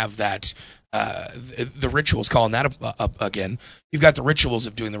motions and have that the rituals, calling that up again. You've got the rituals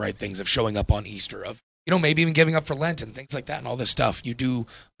of doing the right things, of showing up on Easter, of maybe even giving up for Lent and things like that and all this stuff. You do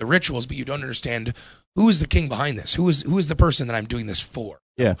the rituals, but you don't understand who is the king behind this. Who is the person that I'm doing this for?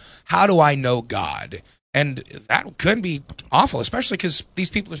 Yeah. How do I know God? And that could be awful, especially because these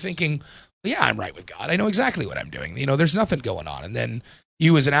people are thinking, well, yeah, I'm right with God. I know exactly what I'm doing. There's nothing going on. And then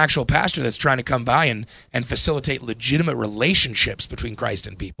you as an actual pastor that's trying to come by and facilitate legitimate relationships between Christ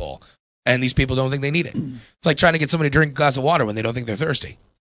and people. And these people don't think they need it. It's like trying to get somebody to drink a glass of water when they don't think they're thirsty.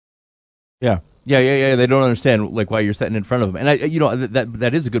 Yeah. They don't understand like why you're sitting in front of them, and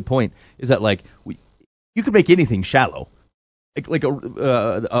that is a good point. Is that like you could make anything shallow, like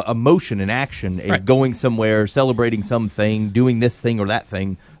a motion, an action, Right. going somewhere, celebrating something, doing this thing or that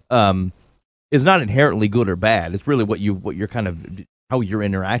thing, is not inherently good or bad. It's really what you're kind of how you're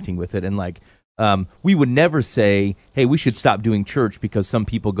interacting with it, and like we would never say, hey, we should stop doing church because some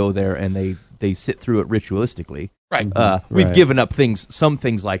people go there and they sit through it ritualistically. Right. We've Right. given up some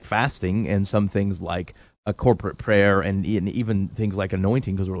things like fasting and some things like a corporate prayer and even things like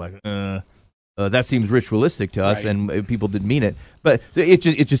anointing because we're like, that seems ritualistic to us, Right. and people didn't mean it. But it's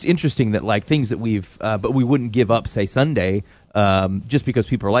just interesting that like things that we've, but we wouldn't give up, say Sunday, just because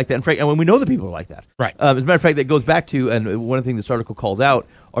people are like that. And when we know that people are like that, Right. As a matter of fact, that goes back to, and one of the things this article calls out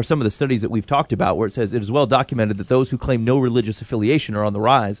are some of the studies that we've talked about, where it says it is well documented that those who claim no religious affiliation are on the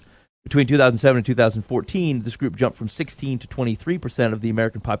rise. Between 2007 and 2014, this group jumped from 16 to 23% of the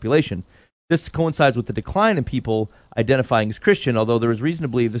American population. This coincides with the decline in people identifying as Christian, although there is reason to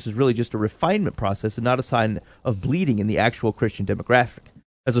believe this is really just a refinement process and not a sign of bleeding in the actual Christian demographic.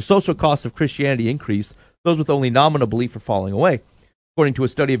 As the social costs of Christianity increase, those with only nominal belief are falling away. According to a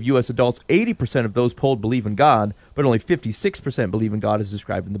study of U.S. adults, 80% of those polled believe in God, but only 56% believe in God as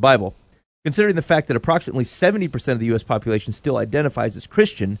described in the Bible. Considering the fact that approximately 70% of the U.S. population still identifies as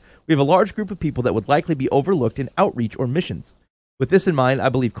Christian, we have a large group of people that would likely be overlooked in outreach or missions. With this in mind, I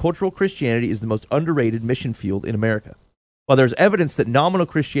believe cultural Christianity is the most underrated mission field in America. While there is evidence that nominal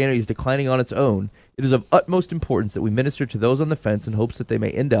Christianity is declining on its own, it is of utmost importance that we minister to those on the fence in hopes that they may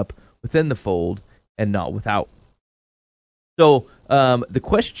end up within the fold and not without. So the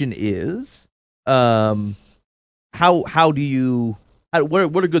question is, what are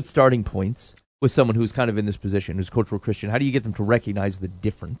good starting points with someone who's kind of in this position, who's cultural Christian? How do you get them to recognize the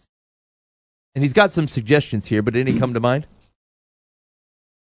difference? And he's got some suggestions here, but did any come to mind?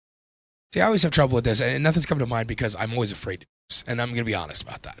 See, I always have trouble with this, and nothing's come to mind because I'm always afraid to do this, and I'm going to be honest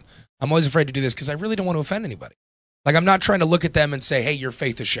about that. I'm always afraid to do this because I really don't want to offend anybody. Like, I'm not trying to look at them and say, hey, your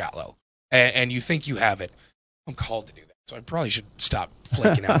faith is shallow, and you think you have it. I'm called to do that, so I probably should stop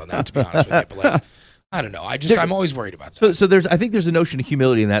flaking out on that, to be honest with you. But, like, I don't know. I'm always worried about that. So I think there's a notion of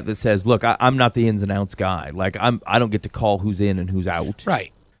humility in that says, look, I'm not the ins and outs guy. Like, I don't get to call who's in and who's out.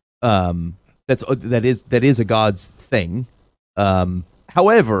 Right. That is a God's thing.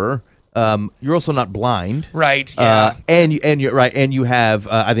 However, you're also not blind, right? Yeah, and you're right, and you have.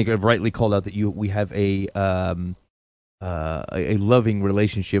 I think I've rightly called out that we have a loving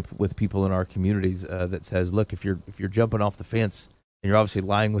relationship with people in our communities that says, look, if you're jumping off the fence and you're obviously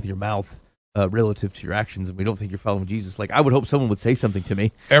lying with your mouth relative to your actions, and we don't think you're following Jesus, like, I would hope someone would say something to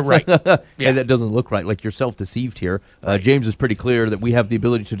me, right? Yeah. And that doesn't look right. Like, you're self-deceived here. Right. James is pretty clear that we have the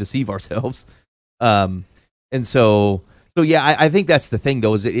ability to deceive ourselves, and so. So yeah, I think that's the thing,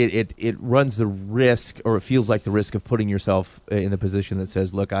 though, is it runs the risk, or it feels like the risk of putting yourself in the position that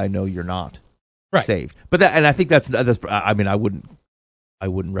says, "Look, I know you're not saved." But I think that's. I mean, I wouldn't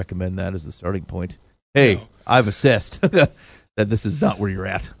recommend that as the starting point. Hey, no. I've assessed that this is not where you're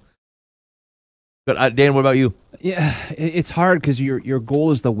at. But Dan, what about you? Yeah, it's hard because your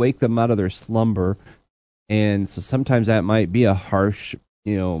goal is to wake them out of their slumber, and so sometimes that might be a harsh,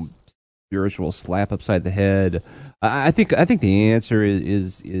 spiritual slap upside the head. I think the answer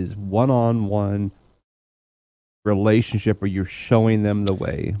is one-on-one relationship where you're showing them the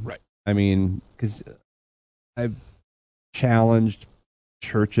way. Right. I mean, because I've challenged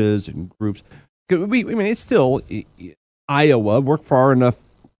churches and groups. It's still Iowa. We're far enough,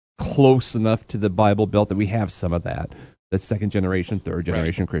 close enough to the Bible Belt that we have some of that. The second generation, third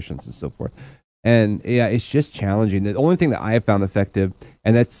generation Christians, and so forth. And yeah, it's just challenging. The only thing that I have found effective,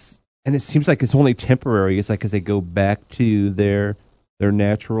 and it seems like it's only temporary. It's like because they go back to their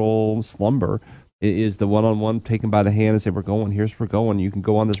natural slumber. It is the one-on-one, taken by the hand and say, here's where we're going. You can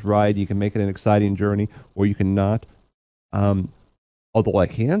go on this ride. You can make it an exciting journey, or you can not. Although I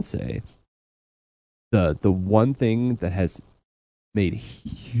can say the one thing that has made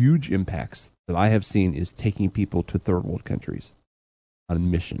huge impacts that I have seen is taking people to third world countries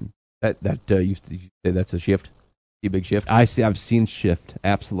on mission. You say that's a shift? A big shift? I've seen shift,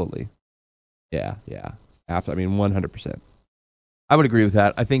 absolutely. Yeah. I mean, 100%. I would agree with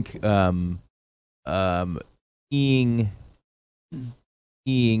that. I think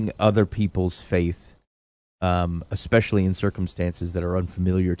seeing other people's faith, especially in circumstances that are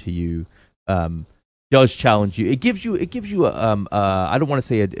unfamiliar to you, does challenge you. It gives you I don't want to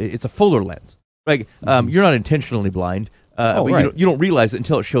say it's a fuller lens. Like, you're not intentionally blind. But right. you don't realize it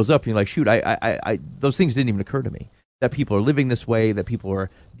until it shows up, and you're like, shoot, I those things didn't even occur to me. That people are living this way, that people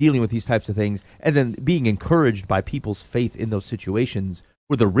are dealing with these types of things, and then being encouraged by people's faith in those situations,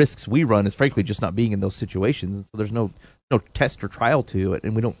 where the risks we run is frankly just not being in those situations. So there's no test or trial to it,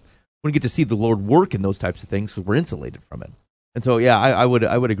 and we don't get to see the Lord work in those types of things, so we're insulated from it. And so, yeah, I would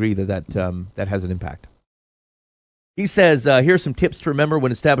agree that has an impact. He says, here's some tips to remember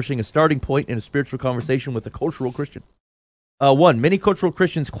when establishing a starting point in a spiritual conversation with a cultural Christian. 1, many cultural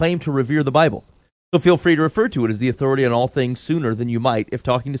Christians claim to revere the Bible, so feel free to refer to it as the authority on all things sooner than you might if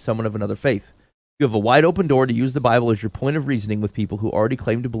talking to someone of another faith. You have a wide open door to use the Bible as your point of reasoning with people who already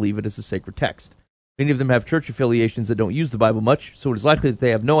claim to believe it as a sacred text. Many of them have church affiliations that don't use the Bible much, so it is likely that they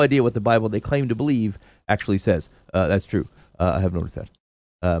have no idea what the Bible they claim to believe actually says. That's true. I have noticed that.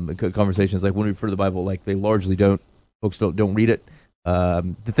 Conversations like when we refer to the Bible, like they largely don't. Folks don't read it.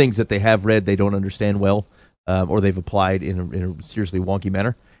 The things that they have read, they don't understand well. Or they've applied in a seriously wonky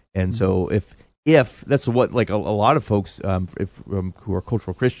manner, and so if that's what, like, a lot of folks who are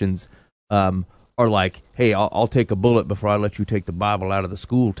cultural Christians are like, hey, I'll take a bullet before I let you take the Bible out of the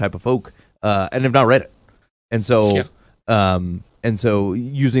school type of folk, and have not read it, and so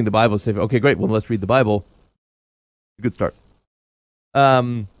using the Bible to say, okay, great, well, let's read the Bible. A good start.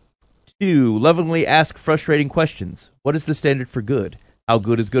 2, lovingly ask frustrating questions. What is the standard for good? How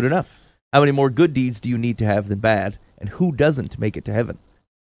good is good enough? How many more good deeds do you need to have than bad? And who doesn't make it to heaven?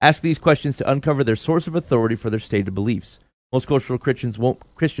 Ask these questions to uncover their source of authority for their stated beliefs. Most cultural Christians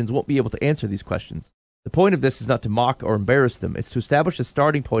won't be able to answer these questions. The point of this is not to mock or embarrass them. It's to establish a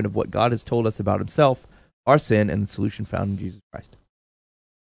starting point of what God has told us about himself, our sin, and the solution found in Jesus Christ.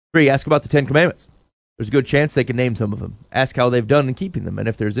 3, ask about the 10 Commandments. There's a good chance they can name some of them. Ask how they've done in keeping them, and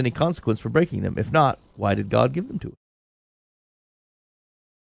if there's any consequence for breaking them. If not, why did God give them to us?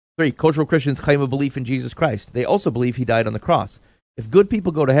 3, cultural Christians claim a belief in Jesus Christ. They also believe he died on the cross. If good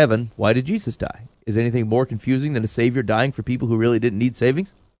people go to heaven, why did Jesus die? Is anything more confusing than a Savior dying for people who really didn't need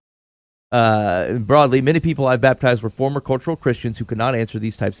savings? Broadly, many people I've baptized were former cultural Christians who could not answer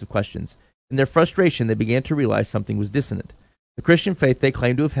these types of questions. In their frustration, they began to realize something was dissonant. The Christian faith they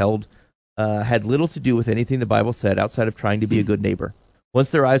claimed to have held had little to do with anything the Bible said outside of trying to be a good neighbor. Once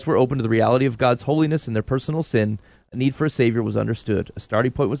their eyes were opened to the reality of God's holiness and their personal sin, a need for a Savior was understood, a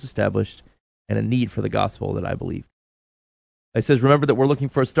starting point was established, and a need for the gospel that I believed. It says, remember that we're looking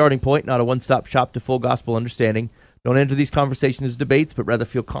for a starting point, not a one-stop shop to full gospel understanding. Don't enter these conversations as debates, but rather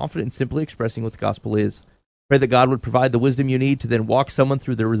feel confident in simply expressing what the gospel is. Pray that God would provide the wisdom you need to then walk someone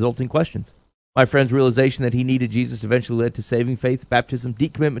through their resulting questions. My friend's realization that he needed Jesus eventually led to saving faith, baptism,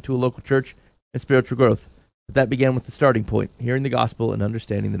 deep commitment to a local church, and spiritual growth. But that began with the starting point, hearing the gospel and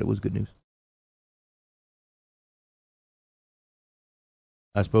understanding that it was good news.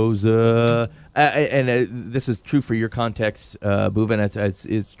 I suppose, this is true for your context, Boov, and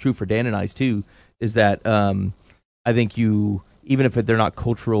it's true for Dan and I's too, is that I think you, even if they're not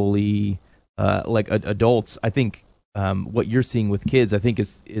culturally like adults, I think what you're seeing with kids, I think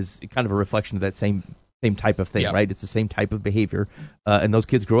is kind of a reflection of that same type of thing, right? It's the same type of behavior, and those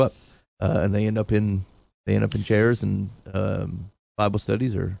kids grow up, and they end up in chairs and Bible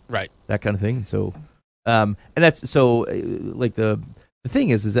studies or that kind of thing. And so, and that's so like the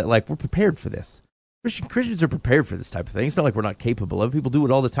thing is that like we're prepared for this. Christians are prepared for this type of thing. It's not like we're not capable of it. People do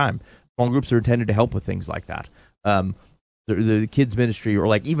it all the time. Small groups are intended to help with things like that. The kids ministry, or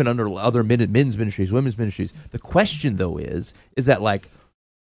like even under other men's ministries, women's ministries. The question though is that like,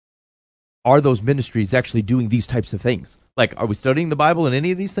 are those ministries actually doing these types of things? Like, are we studying the Bible in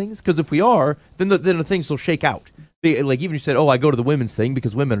any of these things? Because if we are, then the things will shake out. Like even you said, oh, I go to the women's thing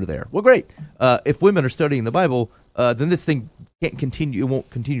because women are there. Well, great. If women are studying the Bible, then this thing can't continue. It won't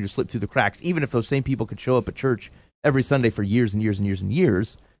continue to slip through the cracks, even if those same people could show up at church every Sunday for years and years and years and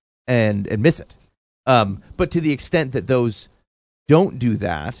years and miss it. But to the extent that those don't do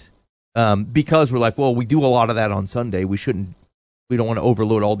that, because we're like, well, we do a lot of that on Sunday, we don't want to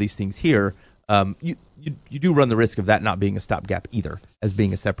overload all these things here. You do run the risk of that not being a stopgap either, as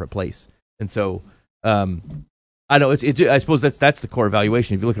being a separate place. And so, I know I suppose that's the core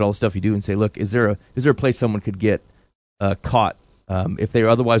evaluation. If you look at all the stuff you do and say, look, is there a place someone could get caught if they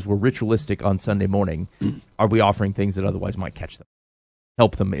otherwise were ritualistic on Sunday morning? Are we offering things that otherwise might catch them,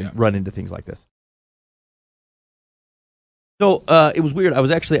 help them run into things like this? So it was weird. I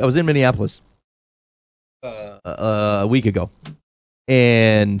was in Minneapolis a week ago,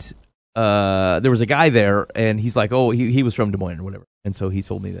 and there was a guy there, and he's like, oh, he was from Des Moines or whatever, and so he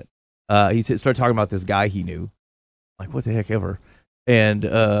told me that he started talking about this guy he knew. Like, what the heck ever, and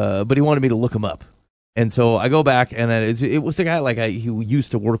but he wanted me to look him up, and so I go back, and it was a guy like who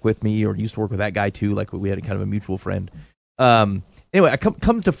used to work with me, or used to work with that guy too. Like we had a kind of a mutual friend. Anyway, I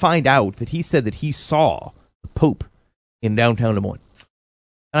come to find out that he said that he saw the Pope in downtown Des Moines.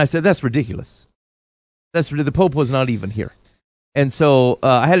 And I said, that's ridiculous. The Pope was not even here. And so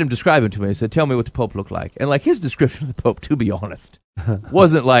I had him describe him to me. I said, tell me what the Pope looked like. And like his description of the Pope, to be honest,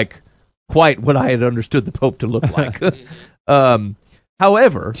 wasn't like quite what I had understood the Pope to look like.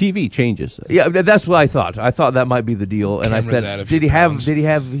 However, TV changes. Yeah, that's what I thought. I thought that might be the deal. And I said, he didn't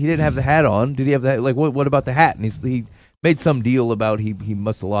have the hat on. Did he have that? Like, what about the hat? And he made some deal about he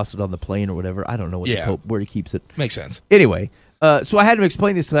must have lost it on the plane or whatever. I don't know what the Pope, where he keeps it. Makes sense. Anyway, so I had him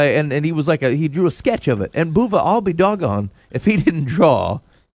explain this today, and he was like, he drew a sketch of it. And Boova, I'll be doggone if he didn't draw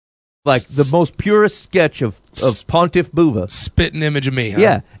like the most purest sketch of Pontiff Boova. Spitting image of me, huh?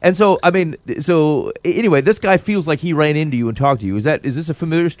 Yeah. And so, I mean, anyway, this guy feels like he ran into you and talked to you. Is this a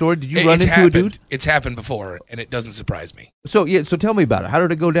familiar story? Did you run into a dude? It's happened before, and it doesn't surprise me. So tell me about it. How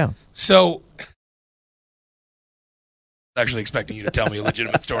did it go down? So, actually expecting you to tell me a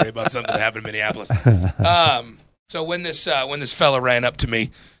legitimate story about something that happened in Minneapolis. So when this fella ran up to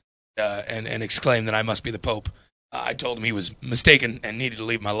me and exclaimed that I must be the Pope, I told him he was mistaken and needed to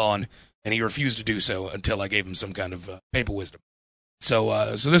leave my lawn, and he refused to do so until I gave him some kind of papal wisdom.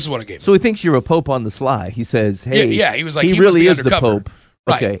 So this is what I gave him. So he thinks you're a Pope on the sly. He says, hey, he was like, he really is the Pope.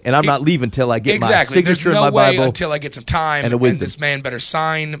 Right. Okay, and I'm not leaving till I get my signature There's no in my way Bible until I get some time, and this man better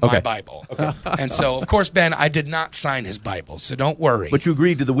sign my Bible. Okay. And so, of course, Ben, I did not sign his Bible, so don't worry. But you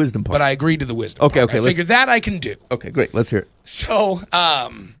agreed to the wisdom part. But I agreed to the wisdom part. Okay. I figured that I can do. Okay, great. Let's hear it. So,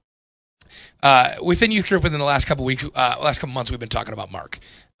 within youth group within the last couple months, we've been talking about Mark.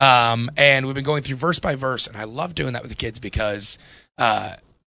 And we've been going through verse by verse, and I love doing that with the kids because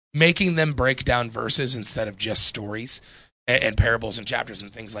making them break down verses instead of just stories and parables and chapters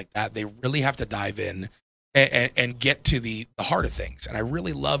and things like that, they really have to dive in and get to the heart of things. And I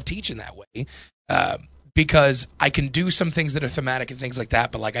really love teaching that way because I can do some things that are thematic and things like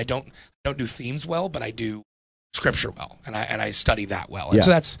that, but like I don't do themes well, but I do scripture well, and I study that well. And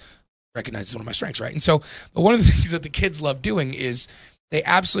so that's recognize it's one of my strengths, right? And so, but one of the things that the kids love doing is they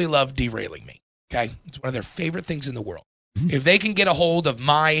absolutely love derailing me. Okay, it's one of their favorite things in the world. If they can get a hold of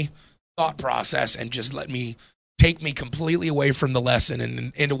my thought process and just take me completely away from the lesson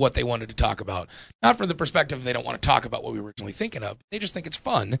and into what they wanted to talk about, not from the perspective they don't want to talk about what we were originally thinking of, they just think it's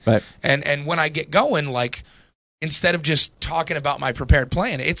fun. Right. And when I get going, like, instead of just talking about my prepared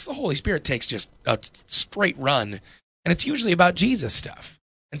plan, it's the Holy Spirit takes just a straight run, and it's usually about Jesus stuff.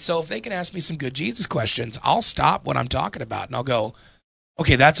 And so if they can ask me some good Jesus questions, I'll stop what I'm talking about and I'll go,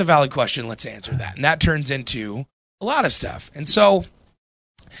 okay, that's a valid question. Let's answer that. And that turns into a lot of stuff. And so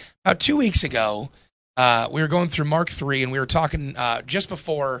about 2 weeks ago, we were going through Mark 3, and we were talking just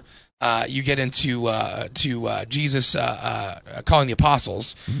before you get into Jesus calling the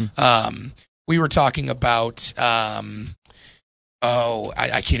apostles. We were talking about, I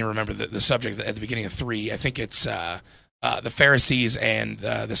can't even remember the subject at the beginning of 3. I think it's the Pharisees and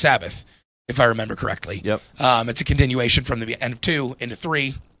the Sabbath, if I remember correctly. Yep. It's a continuation from the end of 2 into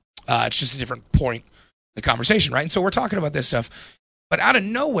 3. It's just a different point in the conversation, right? And so we're talking about this stuff. But out of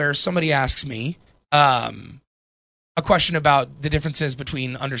nowhere, somebody asks me a question about the differences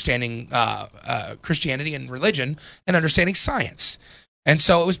between understanding Christianity and religion and understanding science. And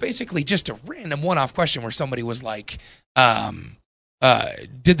so it was basically just a random one-off question where somebody was like, did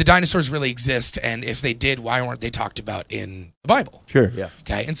the dinosaurs really exist? And if they did, why weren't they talked about in the Bible? Sure, yeah.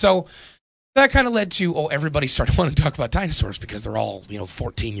 Okay, and so that kind of led to, everybody started wanting to talk about dinosaurs because they're all,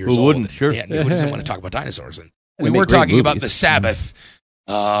 14 years old. Who wouldn't? Sure. Yeah, who doesn't want to talk about dinosaurs? And They we make were great talking about movies. the Sabbath.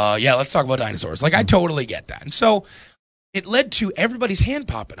 Let's talk about dinosaurs. Like, I totally get that. And so it led to everybody's hand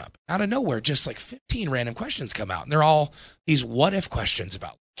popping up out of nowhere. Just like 15 random questions come out. And they're all these what if questions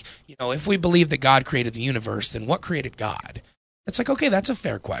about, if we believe that God created the universe, then what created God? It's like, okay, that's a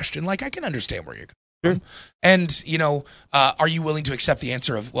fair question. Like, I can understand where you're coming from. And, are you willing to accept the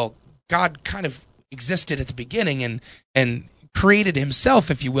answer of, well, God kind of existed at the beginning and created himself,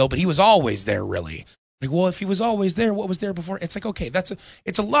 if you will, but he was always there, really. Like, well, if he was always there, what was there before? It's like, okay,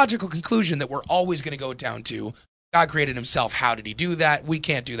 it's a logical conclusion that we're always going to go down to. God created himself. How did he do that? We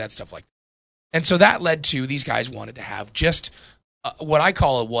can't do that stuff like that. And so that led to these guys wanted to have just what I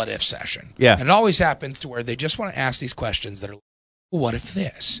call a what if session. Yeah. And it always happens to where they just want to ask these questions that are, what if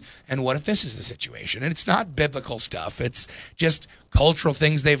this? And what if this is the situation? And it's not biblical stuff. It's just cultural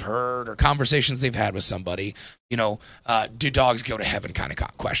things they've heard or conversations they've had with somebody. Do dogs go to heaven kind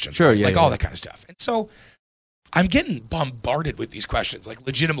of questions. Sure, right? yeah, Like yeah. all that kind of stuff. And so I'm getting bombarded with these questions. Like,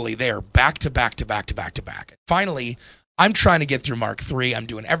 legitimately, they are back to back to back to back to back. Finally, I'm trying to get through Mark 3. I'm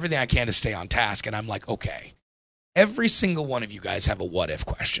doing everything I can to stay on task. And I'm like, okay, every single one of you guys have a what if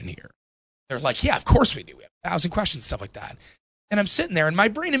question here. They're like, yeah, of course we do. We have 1,000 questions, stuff like that. And I'm sitting there, and my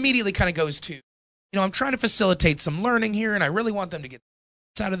brain immediately kind of goes to, I'm trying to facilitate some learning here, and I really want them to get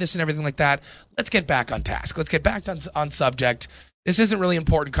out of this and everything like that. Let's get back on task. Let's get back on subject. This isn't really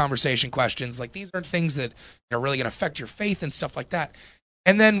important conversation questions. Like, these aren't things that are really going to affect your faith and stuff like that.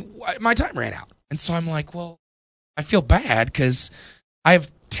 And then my time ran out. And so I'm like, well, I feel bad because I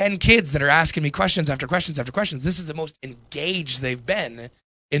have 10 kids that are asking me questions after questions after questions. This is the most engaged they've been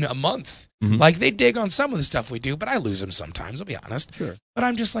in a month. Mm-hmm. Like, they dig on some of the stuff we do, but I lose them sometimes, I'll be honest. Sure. But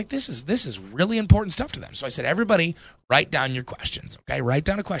I'm just like, this is really important stuff to them. So I said, everybody, write down your questions, okay? Write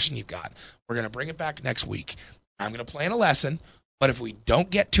down a question you've got. We're going to bring it back next week. I'm going to plan a lesson, but if we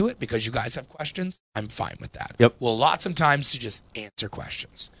don't get to it because you guys have questions, I'm fine with that. Yep. We'll allot some times to just answer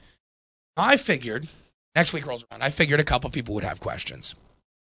questions. I figured, next week rolls around, I figured a couple people would have questions.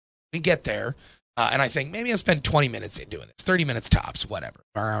 We get there, and I think maybe I'll spend 20 minutes doing this, 30 minutes tops, whatever,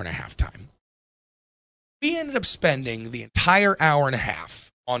 or hour and a half time. We ended up spending the entire hour and a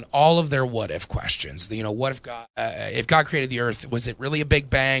half on all of their what if questions. What if God created the earth, was it really a big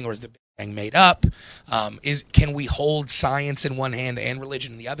bang, or is the big bang made up? Can we hold science in one hand and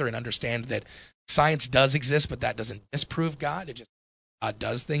religion in the other and understand that science does exist, but that doesn't disprove God? It just God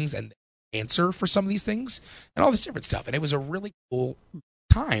does things and answer for some of these things and all this different stuff. And it was a really cool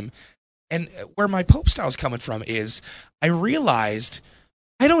time. And where my Pope style is coming from is I realized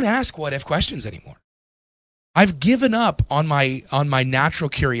I don't ask what if questions anymore. I've given up on my natural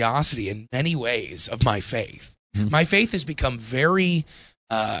curiosity in many ways of my faith. Mm-hmm. My faith has become very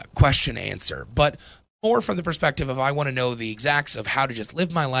question answer, but more from the perspective of I want to know the exacts of how to just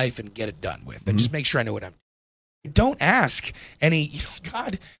live my life and get it done with, and just make sure I know what I'm doing. Don't ask any,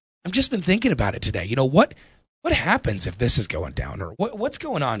 God, I've just been thinking about it today. What happens if this is going down, or what's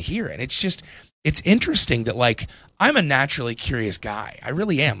going on here? And it's interesting that, like, I'm a naturally curious guy. I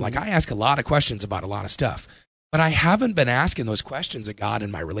really am. Like, I ask a lot of questions about a lot of stuff, but I haven't been asking those questions of God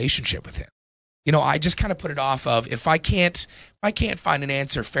in my relationship with him. I just kind of put it off of if I can't find an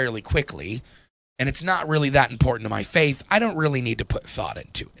answer fairly quickly, and it's not really that important to my faith, I don't really need to put thought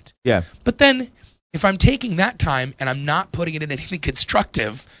into it. Yeah. But then if I'm taking that time and I'm not putting it in anything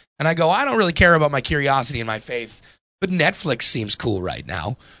constructive, and I go, I don't really care about my curiosity and my faith, but Netflix seems cool right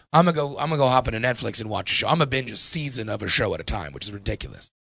now. I'm gonna go hop into Netflix and watch a show. I'm gonna binge a season of a show at a time, which is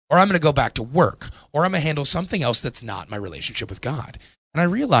ridiculous. Or I'm gonna go back to work, or I'm gonna handle something else that's not my relationship with God. And I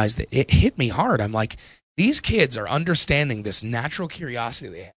realized that it hit me hard. I'm like, these kids are understanding this natural curiosity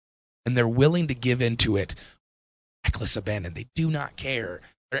they have, and they're willing to give into it reckless abandon. They do not care.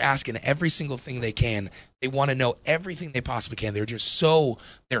 They're asking every single thing they can. They want to know everything they possibly can.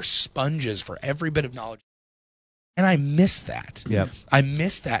 They're sponges for every bit of knowledge. And I miss that. Yep. I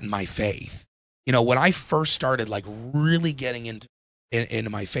miss that in my faith. When I first started like really getting into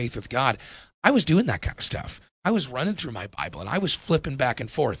my faith with God, I was doing that kind of stuff. I was running through my Bible and I was flipping back and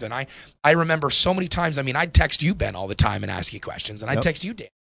forth. And I remember so many times, I'd text you, Ben, all the time and ask you questions. And I'd text you, Dan.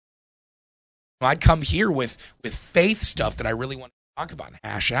 I'd come here with faith stuff that I really want to talk about and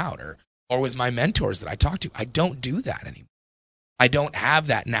hash out, or with my mentors that I talk to. I don't do that anymore. I don't have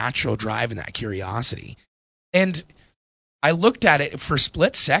that natural drive and that curiosity. And I looked at it for a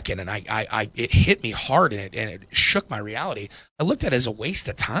split second, and it hit me hard, and it shook my reality. I looked at it as a waste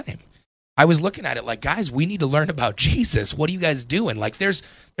of time. I was looking at it like, guys, we need to learn about Jesus. What are you guys doing? Like, there's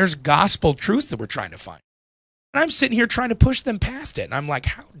gospel truths that we're trying to find. And I'm sitting here trying to push them past it. And I'm like,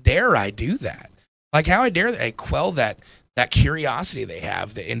 how dare I do that? Like, how dare I quell that curiosity they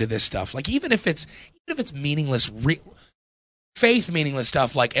have into this stuff? Like, even if it's meaningless, faith meaningless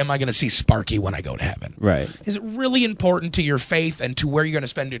stuff, like, am I going to see Sparky when I go to heaven? Right. Is it really important to your faith and to where you're going to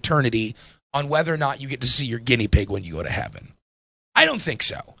spend eternity on whether or not you get to see your guinea pig when you go to heaven? I don't think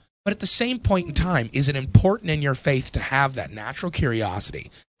so. But at the same point in time, is it important in your faith to have that natural curiosity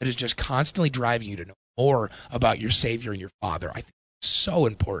that is just constantly driving you to know more about your Savior and your Father? I think it's so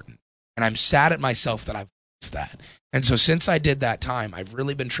important. And I'm sad at myself that I've lost that. And so since I did that time, I've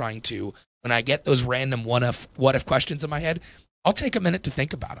really been trying to, when I get those random what if questions in my head, I'll take a minute to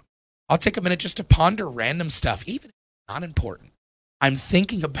think about them. I'll take a minute just to ponder random stuff, even if it's not important. I'm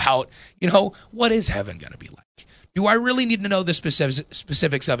thinking about, what is heaven going to be like? Do I really need to know the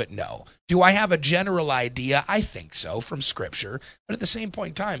specifics of it? No. Do I have a general idea? I think so, from Scripture. But at the same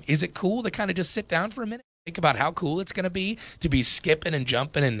point in time, is it cool to kind of just sit down for a minute? Think about how cool it's going to be skipping and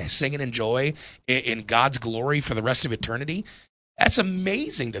jumping and singing and joy in God's glory for the rest of eternity. That's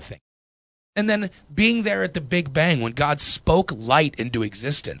amazing to think. And then being there at the Big Bang when God spoke light into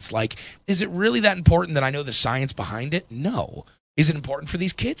existence. Like, is it really that important that I know the science behind it? No. Is it important for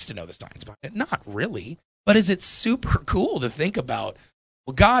these kids to know the science behind it? Not really. But is it super cool to think about,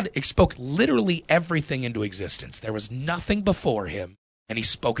 well, God spoke literally everything into existence. There was nothing before him. And he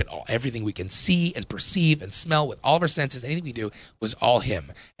spoke it all. Everything we can see and perceive and smell with all of our senses, anything we do, was all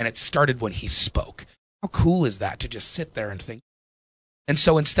him. And it started when he spoke. How cool is that to just sit there and think? And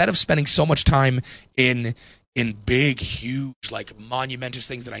so instead of spending so much time in big, huge, like monumentous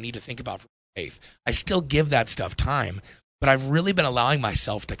things that I need to think about for faith, I still give that stuff time. But I've really been allowing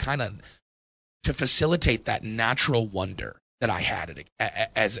myself to facilitate that natural wonder that I had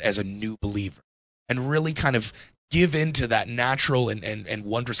as a new believer, and really kind of give into that natural and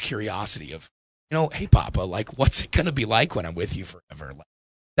wondrous curiosity of, hey, Papa, like, what's it going to be like when I'm with you forever? Like,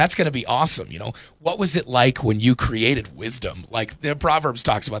 that's going to be awesome. What was it like when you created wisdom? Like, the Proverbs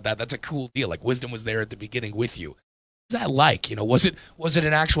talks about that. That's a cool deal. Like, wisdom was there at the beginning with you. What's that like? Was it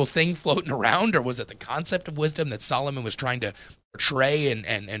an actual thing floating around, or was it the concept of wisdom that Solomon was trying to portray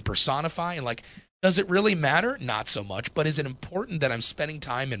and personify? And like, does it really matter? Not so much. But is it important that I'm spending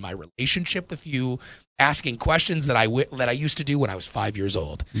time in my relationship with you, asking questions that I used to do when I was 5 years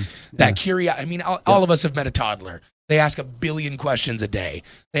old? That curiosity. All of us have met a toddler. They ask a billion questions a day.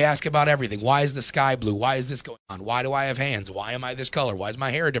 They ask about everything. Why is the sky blue? Why is this going on? Why do I have hands? Why am I this color? Why is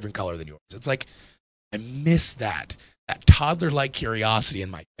my hair a different color than yours? It's like, I miss that toddler-like curiosity in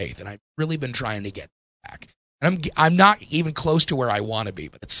my faith, and I've really been trying to get back. And I'm not even close to where I want to be,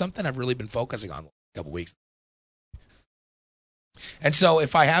 but it's something I've really been focusing on a couple weeks. And so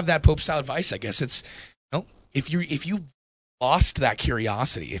if I have that Pope-style advice, I guess it's, if you lost that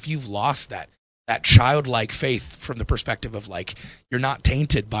curiosity, if you've lost that childlike faith from the perspective of, like, you're not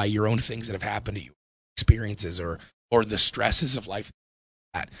tainted by your own things that have happened to you, experiences or the stresses of life,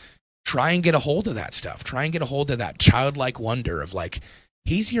 try and get a hold of that stuff. Try and get a hold of that childlike wonder of, like,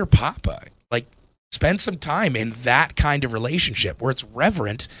 he's your Papa. Like, spend some time in that kind of relationship where it's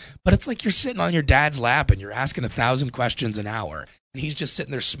reverent, but it's like you're sitting on your dad's lap and you're asking 1,000 questions an hour, and he's just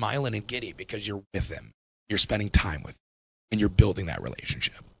sitting there smiling and giddy because you're with him. You're spending time with him, and you're building that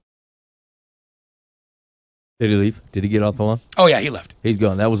relationship. Did he leave? Did he get off the lawn? Oh, yeah, he left. He's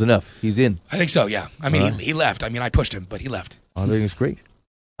gone. That was enough. He's in. I think so, yeah. I mean, All right. he left. I mean, I pushed him, but he left. I think it's great.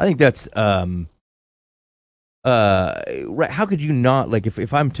 I think that's right. How could you not, like,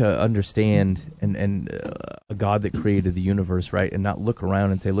 if I'm to understand a God that created the universe, right, and not look around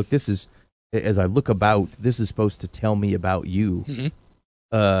and say, look, this is, as I look about, this is supposed to tell me about you.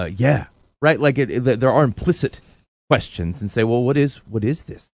 Mm-hmm. Yeah, right. Like there are implicit questions, and say, well, what is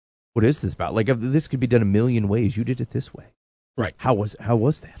this? What is this about? Like, if this could be done a million ways. You did it this way. Right. How was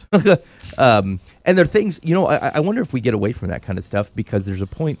that? And there are things, I wonder if we get away from that kind of stuff, because there's a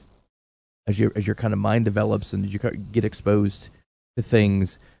point as your kind of mind develops and you get exposed to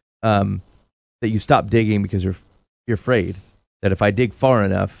things that you stop digging because you're afraid that if I dig far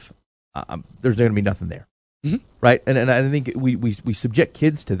enough, there's going to be nothing there. Mm-hmm. Right. And I think we subject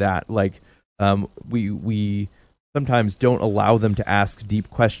kids to that. Like, we sometimes don't allow them to ask deep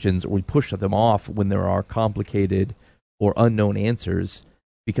questions, or we push them off when there are complicated or unknown answers,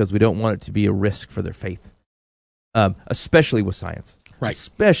 because we don't want it to be a risk for their faith, especially with science. Right.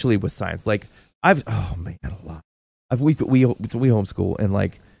 Especially with science. Like, a lot. We homeschool, and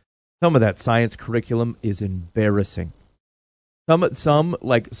like some of that science curriculum is embarrassing. Some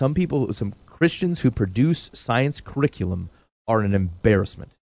Christians who produce science curriculum are an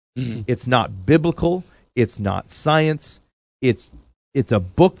embarrassment. Mm-hmm. It's not biblical. It's not science. It's a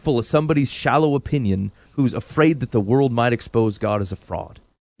book full of somebody's shallow opinion who's afraid that the world might expose God as a fraud.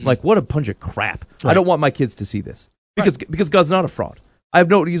 Like, what a bunch of crap. Right. I don't want my kids to see this because God's not a fraud.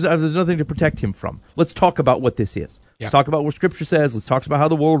 There's nothing to protect him from. Let's talk about what this is. Yeah. Let's talk about what Scripture says. Let's talk about how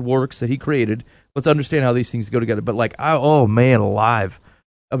the world works that He created. Let's understand how these things go together. But like, oh man, alive!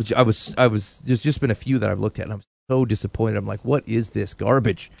 There's just been a few that I've looked at, and I'm so disappointed. I'm like, what is this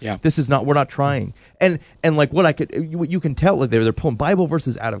garbage? Yeah. This is not. We're not trying. And like, what you can tell, like, they're pulling Bible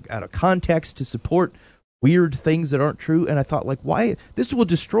verses out of context to support weird things that aren't true. And I thought, like, why? This will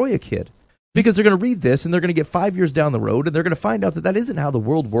destroy a kid. Because they're going to read this, and they're going to get 5 years down the road, and they're going to find out that isn't how the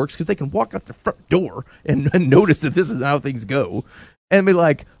world works, because they can walk out the front door and notice that this is how things go, and be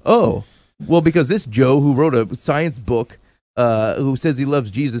like, oh, well, because this Joe who wrote a science book, who says he loves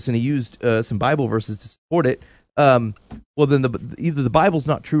Jesus, and he used some Bible verses to support it, well, then either the Bible's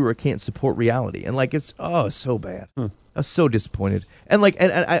not true or it can't support reality. And like, it's so bad. I was so disappointed. And like,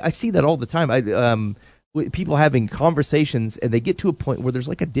 and I see that all the time. People having conversations, and they get to a point where there's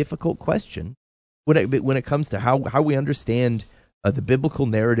like a difficult question when it comes to how we understand the biblical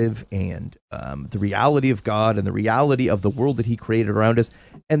narrative and the reality of God and the reality of the world that He created around us.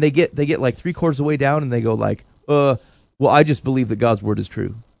 And they get like 3/4 of the way down, and they go like, well, I just believe that God's word is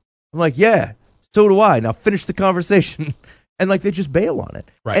true. I'm like, yeah, so do I. Now finish the conversation. And like, they just bail on it.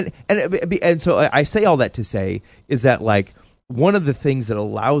 Right. And so I say all that to say is that, like, one of the things that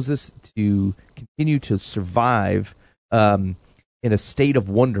allows us to continue to survive in a state of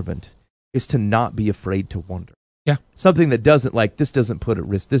wonderment is to not be afraid to wonder. Yeah. Something that doesn't, like, this doesn't put at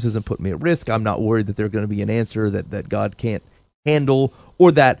risk. This doesn't put me at risk. I'm not worried that there's going to be an answer that God can't handle,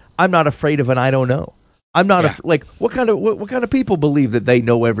 or that I'm not afraid of an I don't know. I'm not like, what kind of people believe that they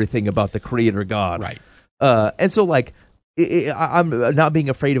know everything about the Creator God? Right. And so, like, I'm not being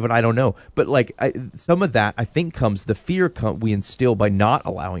afraid of it. I don't know, but like, some of that I think comes the fear we instill by not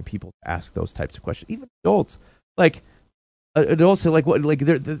allowing people to ask those types of questions. Even adults, like adults say, like, what, like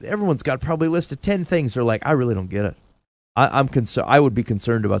everyone's got probably a list of 10 things. They're like, I really don't get it. I'm concerned. I would be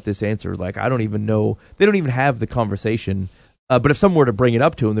concerned about this answer. Like, I don't even know. They don't even have the conversation. But if someone were to bring it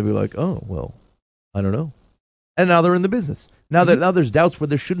up to them, they'd be like, oh well, I don't know. And now they're in the business. Now now there's doubts where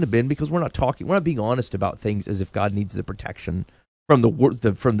there shouldn't have been, because we're not being honest about things as if God needs the protection from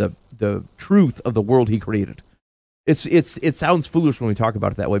the truth of the world He created. It sounds foolish when we talk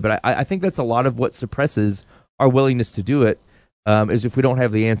about it that way, but I think that's a lot of what suppresses our willingness to do it. Is if we don't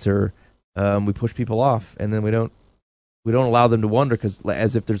have the answer, we push people off, and then we don't allow them to wonder, because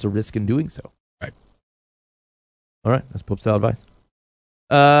as if there's a risk in doing so. Right. All right, that's Pope style advice.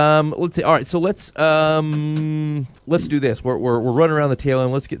 Let's see. All right, so let's do this. We're running around the tail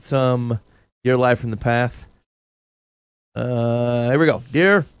end. Let's get some Dear Live from the Path. Here we go.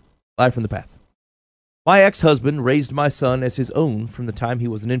 Dear Live from the Path. My ex-husband raised my son as his own from the time he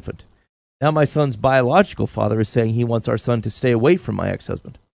was an infant. Now my son's biological father is saying he wants our son to stay away from my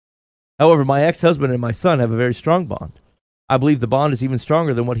ex-husband. However, my ex-husband and my son have a very strong bond. I believe the bond is even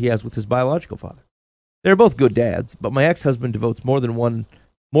stronger than what he has with his biological father. They're both good dads, but my ex-husband devotes more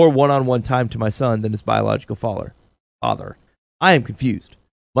one-on-one time to my son than his biological father. I am confused.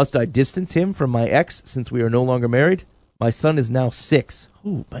 Must I distance him from my ex since we are no longer married? My son is now 6.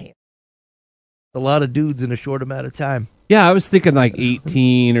 Oh, man. A lot of dudes in a short amount of time. Yeah, I was thinking like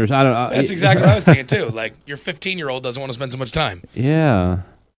 18 or I don't know. That's exactly what I was thinking too. Like your 15-year-old doesn't want to spend so much time. Yeah.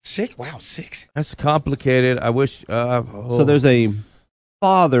 6? Wow, 6. That's complicated. I wish. So there's a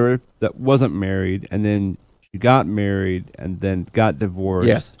father that wasn't married, and then she got married, and then got divorced.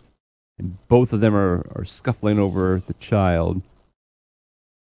 Yes. And both of them are scuffling over the child.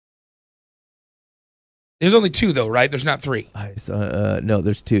 There's only 2 though, right? There's not 3. No,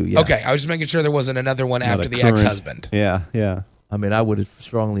 there's 2. Yeah. Okay, I was just making sure there wasn't another one after the current- ex-husband. Yeah, yeah. I mean, I would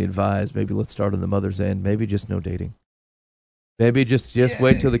strongly advise maybe let's start on the mother's end. Maybe just no dating. Maybe just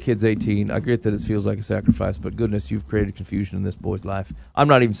wait till the kid's 18. I get that it feels like a sacrifice, but goodness, you've created confusion in this boy's life. I'm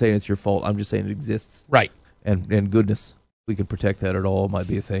not even saying it's your fault. I'm just saying it exists. Right. And goodness, we can protect that at all. Might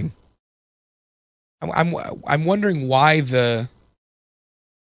be a thing. I'm wondering why the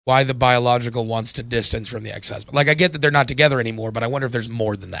biological wants to distance from the ex-husband. Like, I get that they're not together anymore, but I wonder if there's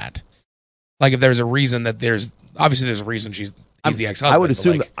more than that. Like, if there's a reason that there's a reason he's the ex-husband.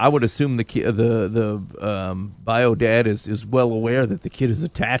 I would assume the bio dad is well aware that the kid is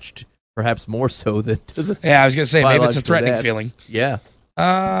attached, perhaps more so than to the. Yeah, I was gonna say maybe it's a biological threatening dad. feeling. Yeah.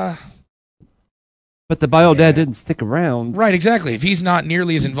 But the bio dad didn't stick around. Right, exactly. If he's not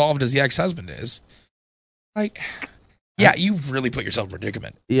nearly as involved as the ex-husband is, like, yeah, you've really put yourself in a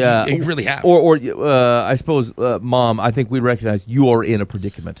predicament. Yeah, you really have. Or I suppose, Mom, I think we recognize you are in a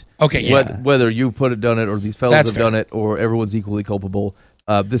predicament. Okay, yeah. Whether you've done it, or these fellas That's have fair. done it, or everyone's equally culpable,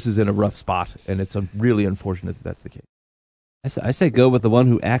 this is in a rough spot, and it's really unfortunate that that's the case. I say go with the one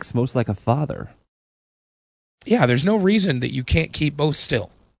who acts most like a father. Yeah, there's no reason that you can't keep both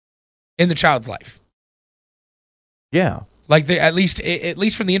still in the child's life. Yeah. Like, at least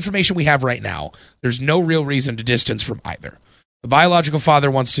from the information we have right now, there's no real reason to distance from either. The biological father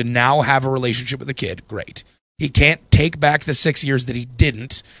wants to now have a relationship with the kid. Great. He can't take back the 6 years that he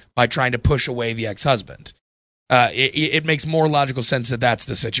didn't by trying to push away the ex-husband. It makes more logical sense that that's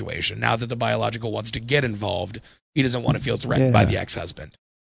the situation. Now that the biological wants to get involved, he doesn't want to feel threatened by the ex-husband.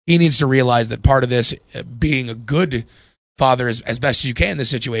 He needs to realize that part of this, being a good father as best as you can in this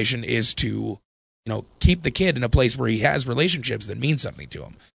situation, is to keep the kid in a place where he has relationships that mean something to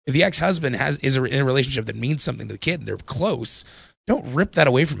him. If the ex-husband is in a relationship that means something to the kid and they're close, don't rip that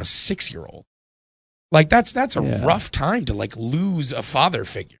away from a 6-year-old. Like, that's a rough time to, like, lose a father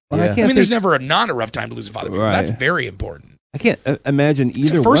figure. Well, there's never not a rough time to lose a father figure. Right. That's very important. I can't imagine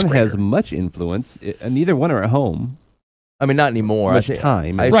either one has much influence, and neither one are at home. I mean, not anymore. Much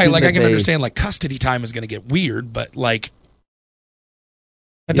time. Right, like, I can understand, like, custody time is going to get weird, but, like,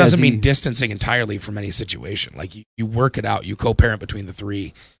 that doesn't mean distancing entirely from any situation. Like, you work it out. You co-parent between the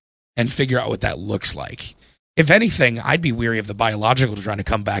three and figure out what that looks like. If anything, I'd be weary of the biological trying to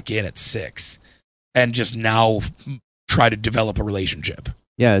come back in at 6 and just now try to develop a relationship.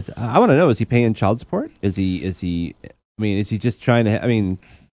 Yeah, I want to know, is he paying child support? Is he just trying to,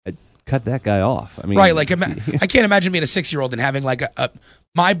 cut that guy off? Right, like, I can't imagine being a 6-year-old and having, like,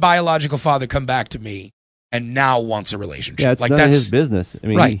 my biological father come back to me and now wants a relationship. Yeah, it's like, none of his business.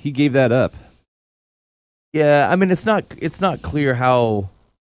 Right. He gave that up. Yeah, I mean, it's not clear how.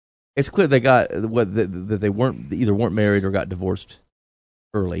 It's clear they got that they weren't married or got divorced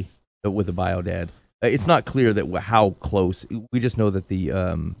early with the bio dad. It's not clear that how close. We just know that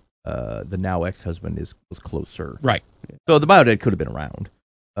the now ex-husband was closer. Right. So the bio dad could have been around.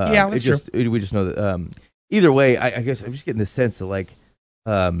 Yeah, that's true. We just know that. Either way, I guess I'm just getting the sense that, like,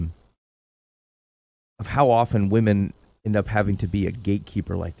 of how often women end up having to be a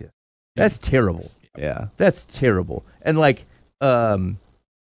gatekeeper like this. That's terrible. Yeah, that's terrible. And, like,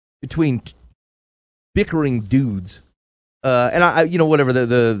 between bickering dudes, and I whatever,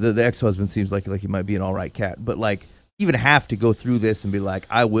 the ex-husband seems like he might be an all right cat, but, like, even have to go through this and be like,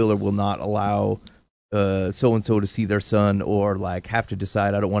 I will or will not allow so and so to see their son, or, like, have to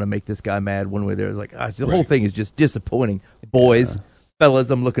decide I don't want to make this guy mad one way or the other. It's like, the whole thing is just disappointing. Boys,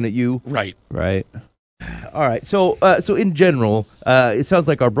 fellas, I'm looking at you. Right. All right. So in general, it sounds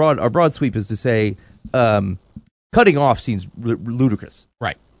like our broad sweep is to say, cutting off seems ludicrous.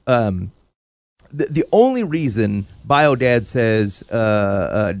 Right. The only reason bio dad says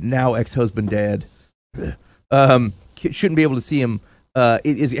now ex-husband dad shouldn't be able to see him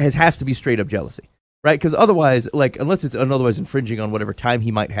has to be straight up jealousy, right? Because otherwise, like, unless it's otherwise infringing on whatever time he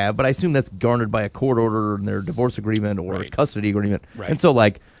might have, but I assume that's garnered by a court order in their divorce agreement or a custody agreement, right. And so,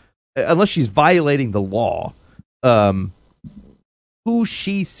 like, unless she's violating the law, who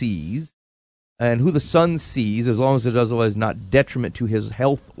she sees and who the son sees, as long as it otherwise not detriment to his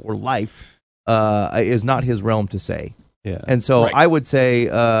health or life, is not his realm to say. Yeah. And so Right. I would say,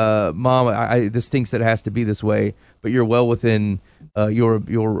 Mom, this stinks that it has to be this way, but you're well within your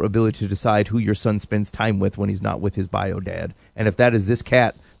ability to decide who your son spends time with when he's not with his bio dad. And if that is this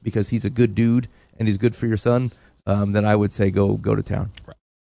cat because he's a good dude and he's good for your son, then I would say go to town. Right.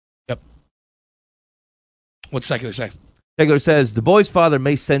 Yep. What's Secular say? Secular says, the boy's father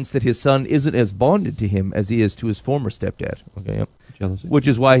may sense that his son isn't as bonded to him as he is to his former stepdad. Okay, yep. Jealousy. Which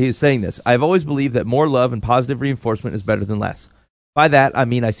is why he is saying this. I've always believed that more love and positive reinforcement is better than less. By that, I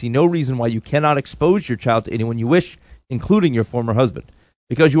mean I see no reason why you cannot expose your child to anyone you wish, including your former husband.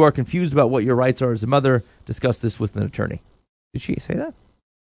 Because you are confused about what your rights are as a mother, discuss this with an attorney. Did she say that?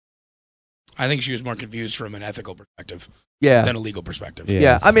 I think she was more confused from an ethical perspective Yeah. than a legal perspective. Yeah.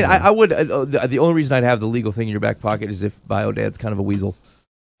 Yeah, I mean, I would. The only reason I'd have the legal thing in your back pocket is if bio dad's kind of a weasel.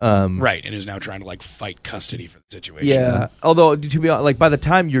 Right, and is now trying to like fight custody for the situation. Yeah. Although, to be honest, like by the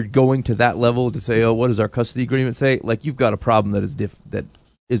time you're going to that level to say, "Oh, what does our custody agreement say?" Like you've got a problem that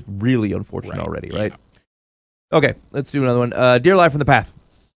is really unfortunate Right. already, right? Yeah. Okay, let's do another one. Dear Life from the Path,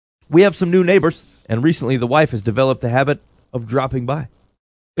 we have some new neighbors, and recently the wife has developed the habit of dropping by.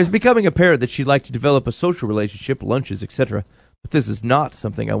 It's becoming apparent that she'd like to develop a social relationship, lunches, etc., but this is not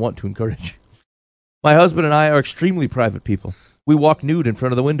something I want to encourage. My husband and I are extremely private people. We walk nude in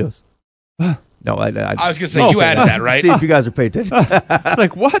front of the windows. No, I I was going to say, No, you say added that, right? See if you guys are paying attention.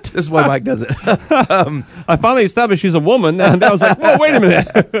 Like, what? This is why Mike does it. I finally established she's a woman, and I was like, whoa, wait a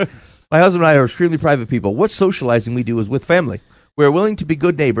minute. My husband and I are extremely private people. What socializing we do is with family. We are willing to be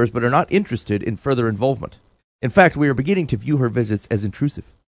good neighbors, but are not interested in further involvement. In fact, we are beginning to view her visits as intrusive.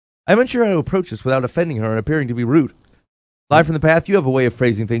 I'm unsure how to approach this without offending her and appearing to be rude. Live from the Path, you have a way of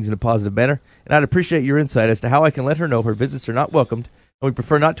phrasing things in a positive manner, and I'd appreciate your insight as to how I can let her know her visits are not welcomed, and we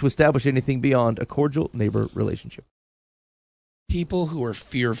prefer not to establish anything beyond a cordial neighbor relationship. People who are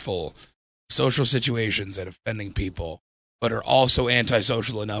fearful of social situations and offending people, but are also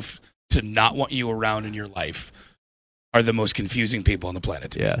antisocial enough to not want you around in your life, are the most confusing people on the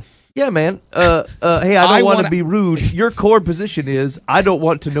planet. Yes. Yeah, man. Hey, I I don't want to wanna- be rude. Your core position is, I don't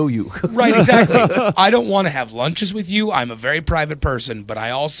want to know you. Right, exactly. I don't want to have lunches with you. I'm a very private person, but I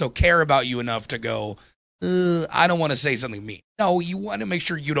also care about you enough to go, I don't want to say something mean. No, you want to make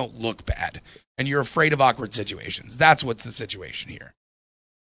sure you don't look bad, and you're afraid of awkward situations. That's what's the situation here.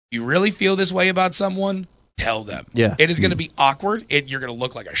 You really feel this way about someone? Tell them. Yeah. It is going to be awkward. You're going to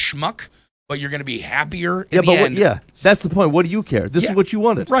look like a schmuck, but you're going to be happier in Yeah, the but end. that's the point. What do you care? This Yeah. is what you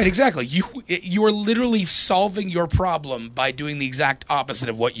wanted. Right, exactly. You are literally solving your problem by doing the exact opposite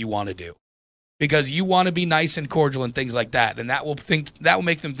of what you want to do, because you want to be nice and cordial and things like that, and that will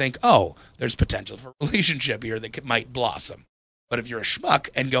make them think, oh, there's potential for a relationship here that might blossom. But if you're a schmuck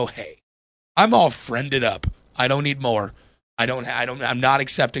and go, hey, I'm all friended up, I don't need more. I'm not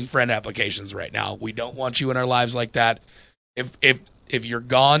accepting friend applications right now. We don't want you in our lives like that. If you're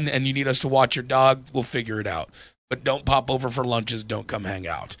gone and you need us to watch your dog, we'll figure it out. But don't pop over for lunches. Don't come hang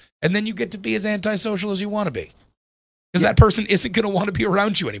out. And then you get to be as antisocial as you want to be. Because that person isn't going to want to be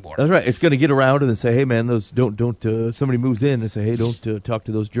around you anymore. That's right. It's going to get around and then say, hey, man, those don't somebody moves in and say, hey, don't talk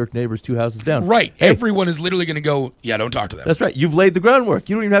to those jerk neighbors 2 houses down. Right. Hey, Everyone is literally going to go, yeah, don't talk to them. that's right. You've laid the groundwork.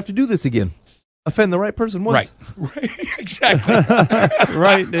 You don't even have to do this again. Offend the right person once. Right. Exactly.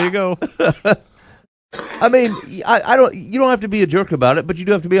 Right, there you go. I mean, I don't. You don't have to be a jerk about it, but you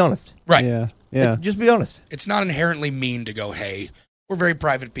do have to be honest. Right. Yeah, yeah. Just be honest. It's not inherently mean to go, hey, we're very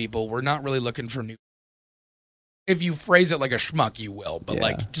private people. We're not really looking for new. If you phrase it like a schmuck, you will. But,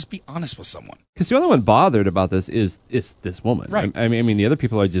 Yeah. just be honest with someone. Because the only one bothered about this is this woman. Right. I mean, the other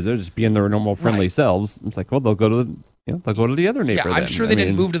people are they're just being their normal, friendly Right. selves. It's like, well, they'll go to the other neighbor. Yeah, I'm then. sure I they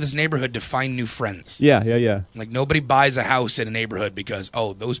didn't mean, move to this neighborhood to find new friends. Yeah. Like, nobody buys a house in a neighborhood because,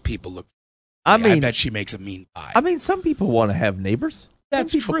 oh, those people look. I I mean, bet she makes a mean buy. I mean, some people want to have neighbors.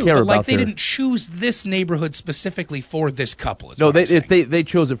 That's some people true. care But, about they their- didn't choose this neighborhood specifically for this couple. Is No, what I'm saying. they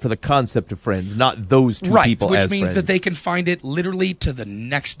chose it for the concept of friends, not those two right, people. which as means friends. that they can find it literally to the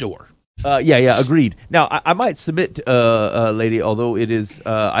next door. Yeah, agreed. Now, I might submit, lady, although it is,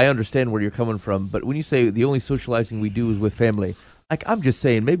 I understand where you're coming from, but when you say the only socializing we do is with family, like I'm just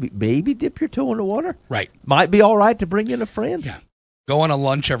saying, maybe dip your toe in the water. Right. Might be all right to bring in a friend. Yeah. Go on a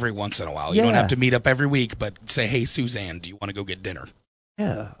lunch every once in a while. You don't Yeah. have to meet up every week, but say, hey, Suzanne, do you want to go get dinner?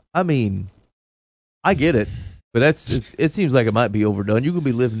 Yeah, I mean, I get it, but it seems like it might be overdone. You could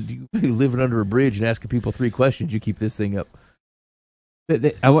be living under a bridge and asking people 3 questions. You keep this thing up.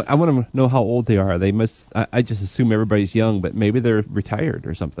 I want to know how old they are. They must. I just assume everybody's young, but maybe they're retired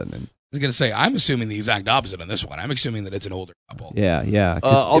or something. And I was going to say, I'm assuming the exact opposite on this one. I'm assuming that it's an older couple. yeah.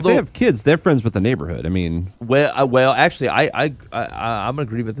 'Cause if although- they have kids, they're friends with the neighborhood. I mean, Well, actually, I'm in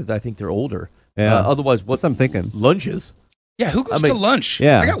agreement that I think they're older. Yeah. Otherwise, what's That's what I'm thinking. lunches? Yeah, who goes I mean, to lunch?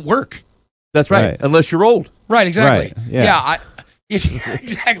 yeah. I got work. That's right. Right. Unless you're old. Right, exactly. Right, yeah.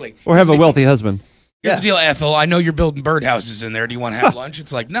 Exactly. Or have a wealthy husband. Here's the deal, Ethel. I know you're building birdhouses in there. Do you want to have lunch?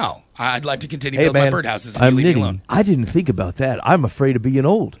 It's like, no. I'd like to continue Hey, building man, my birdhouses and I'm you leave me knitting. alone. I didn't think about that. I'm afraid of being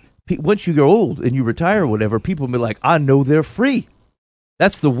old. Once you go old and you retire or whatever, people will be like, I know they're free.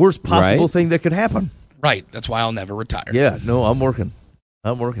 That's the worst possible Right. thing that could happen. Right. That's why I'll never retire. Yeah, no, I'm working.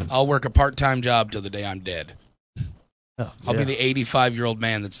 I'll work a part-time job till the day I'm dead. Oh, I'll yeah. be the 85-year-old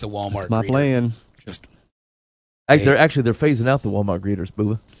man that's the Walmart That's my greeter. plan. Just They're phasing out the Walmart greeters,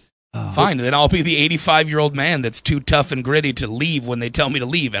 Booba. fine. Then I'll be the 85-year-old man that's too tough and gritty to leave when they tell me to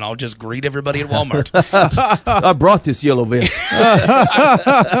leave, and I'll just greet everybody at Walmart. I brought this yellow vest.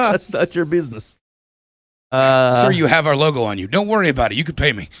 That's not your business. Sir, you have our logo on you. Don't worry about it. You could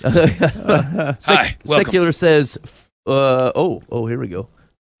pay me. Hi, welcome. Secular says, here we go.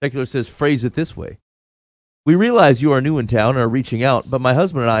 Secular says, phrase it this way. We realize you are new in town and are reaching out, but my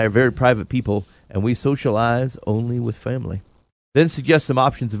husband and I are very private people, and we socialize only with family. Then suggest some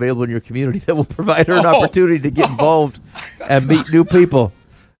options available in your community that will provide her an opportunity to get involved and meet new people.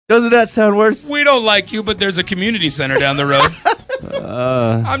 Doesn't that sound worse? We don't like you, but there's a community center down the road.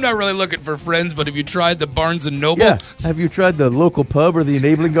 I'm not really looking for friends, but have you tried the Barnes & Noble? Yeah. Have you tried the local pub or the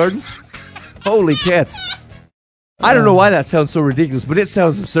enabling gardens? Holy cats. I don't know why that sounds so ridiculous, but it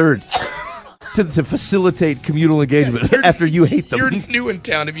sounds absurd to facilitate communal engagement after you hate them. You're new in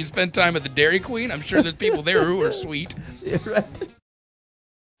town. Have you spent time at the Dairy Queen? I'm sure there's people there who are sweet. Yeah, right.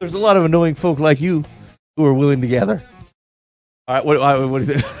 There's a lot of annoying folk like you who are willing to gather. All right, what do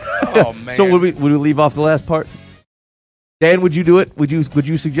you think? Oh, man. So would we leave off the last part? Dan, would you do it? Would you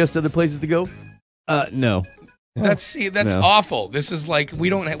suggest other places to go? No. That's No. awful. This is like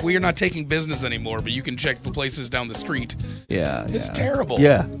we are not taking business anymore, but you can check the places down the street. Yeah. It's terrible.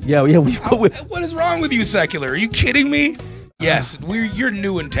 Yeah. What is wrong with you, Secular? Are you kidding me? Yes, you're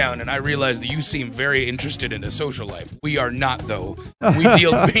new in town, and I realize that you seem very interested in a social life. We are not, though. We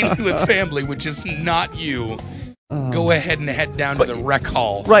deal mainly with family, which is not you. Go ahead and head down to the rec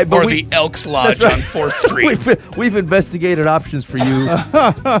hall, Right, but or we- the Elks Lodge That's right. on 4th Street. We've investigated options for you.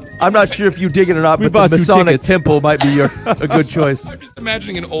 I'm not sure if you dig it or not, We but bought the 2 Masonic tickets. Temple might be a good choice. I'm just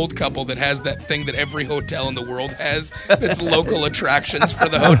imagining an old couple that has that thing that every hotel in the world has. That's local attractions for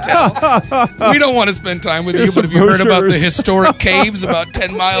the hotel. We don't want to spend time with you, Here's but have some you heard about the brochures. historic caves about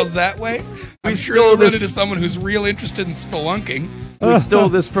 10 miles that way? I'm sure stole you'll run this- into someone who's real interested in spelunking. We stole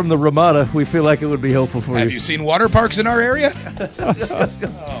this from the Ramada. We feel like it would be helpful for Have you seen water parks in our area?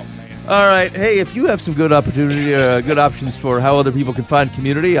 All right. Hey, if you have some good good options for how other people can find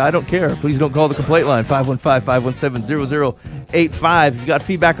community, I don't care. Please don't call the complaint line, 515-517-0085. If you got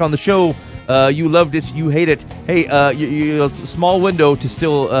feedback on the show, you loved it, you hate it. Hey, a small window to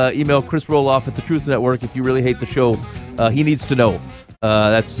still email Chris Roloff at the Truth Network if you really hate the show. He needs to know.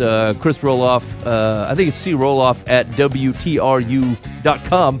 That's Chris Roloff. I think it's C. Roloff at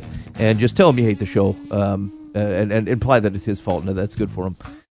WTRU.com. And just tell him you hate the show and imply that it's his fault. No, that's good for him.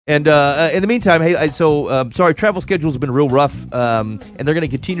 And in the meantime, hey, sorry, travel schedules have been real rough, and they're going to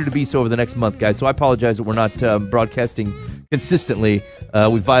continue to be so over the next month, guys. So I apologize that we're not broadcasting consistently.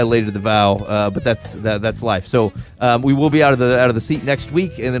 We violated the vow, but that's life. So we will be out of the seat next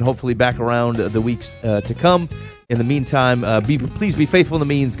week, and then hopefully back around the weeks to come. In the meantime, please be faithful in the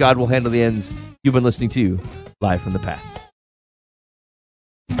means. God will handle the ends. You've been listening to Live from the Path.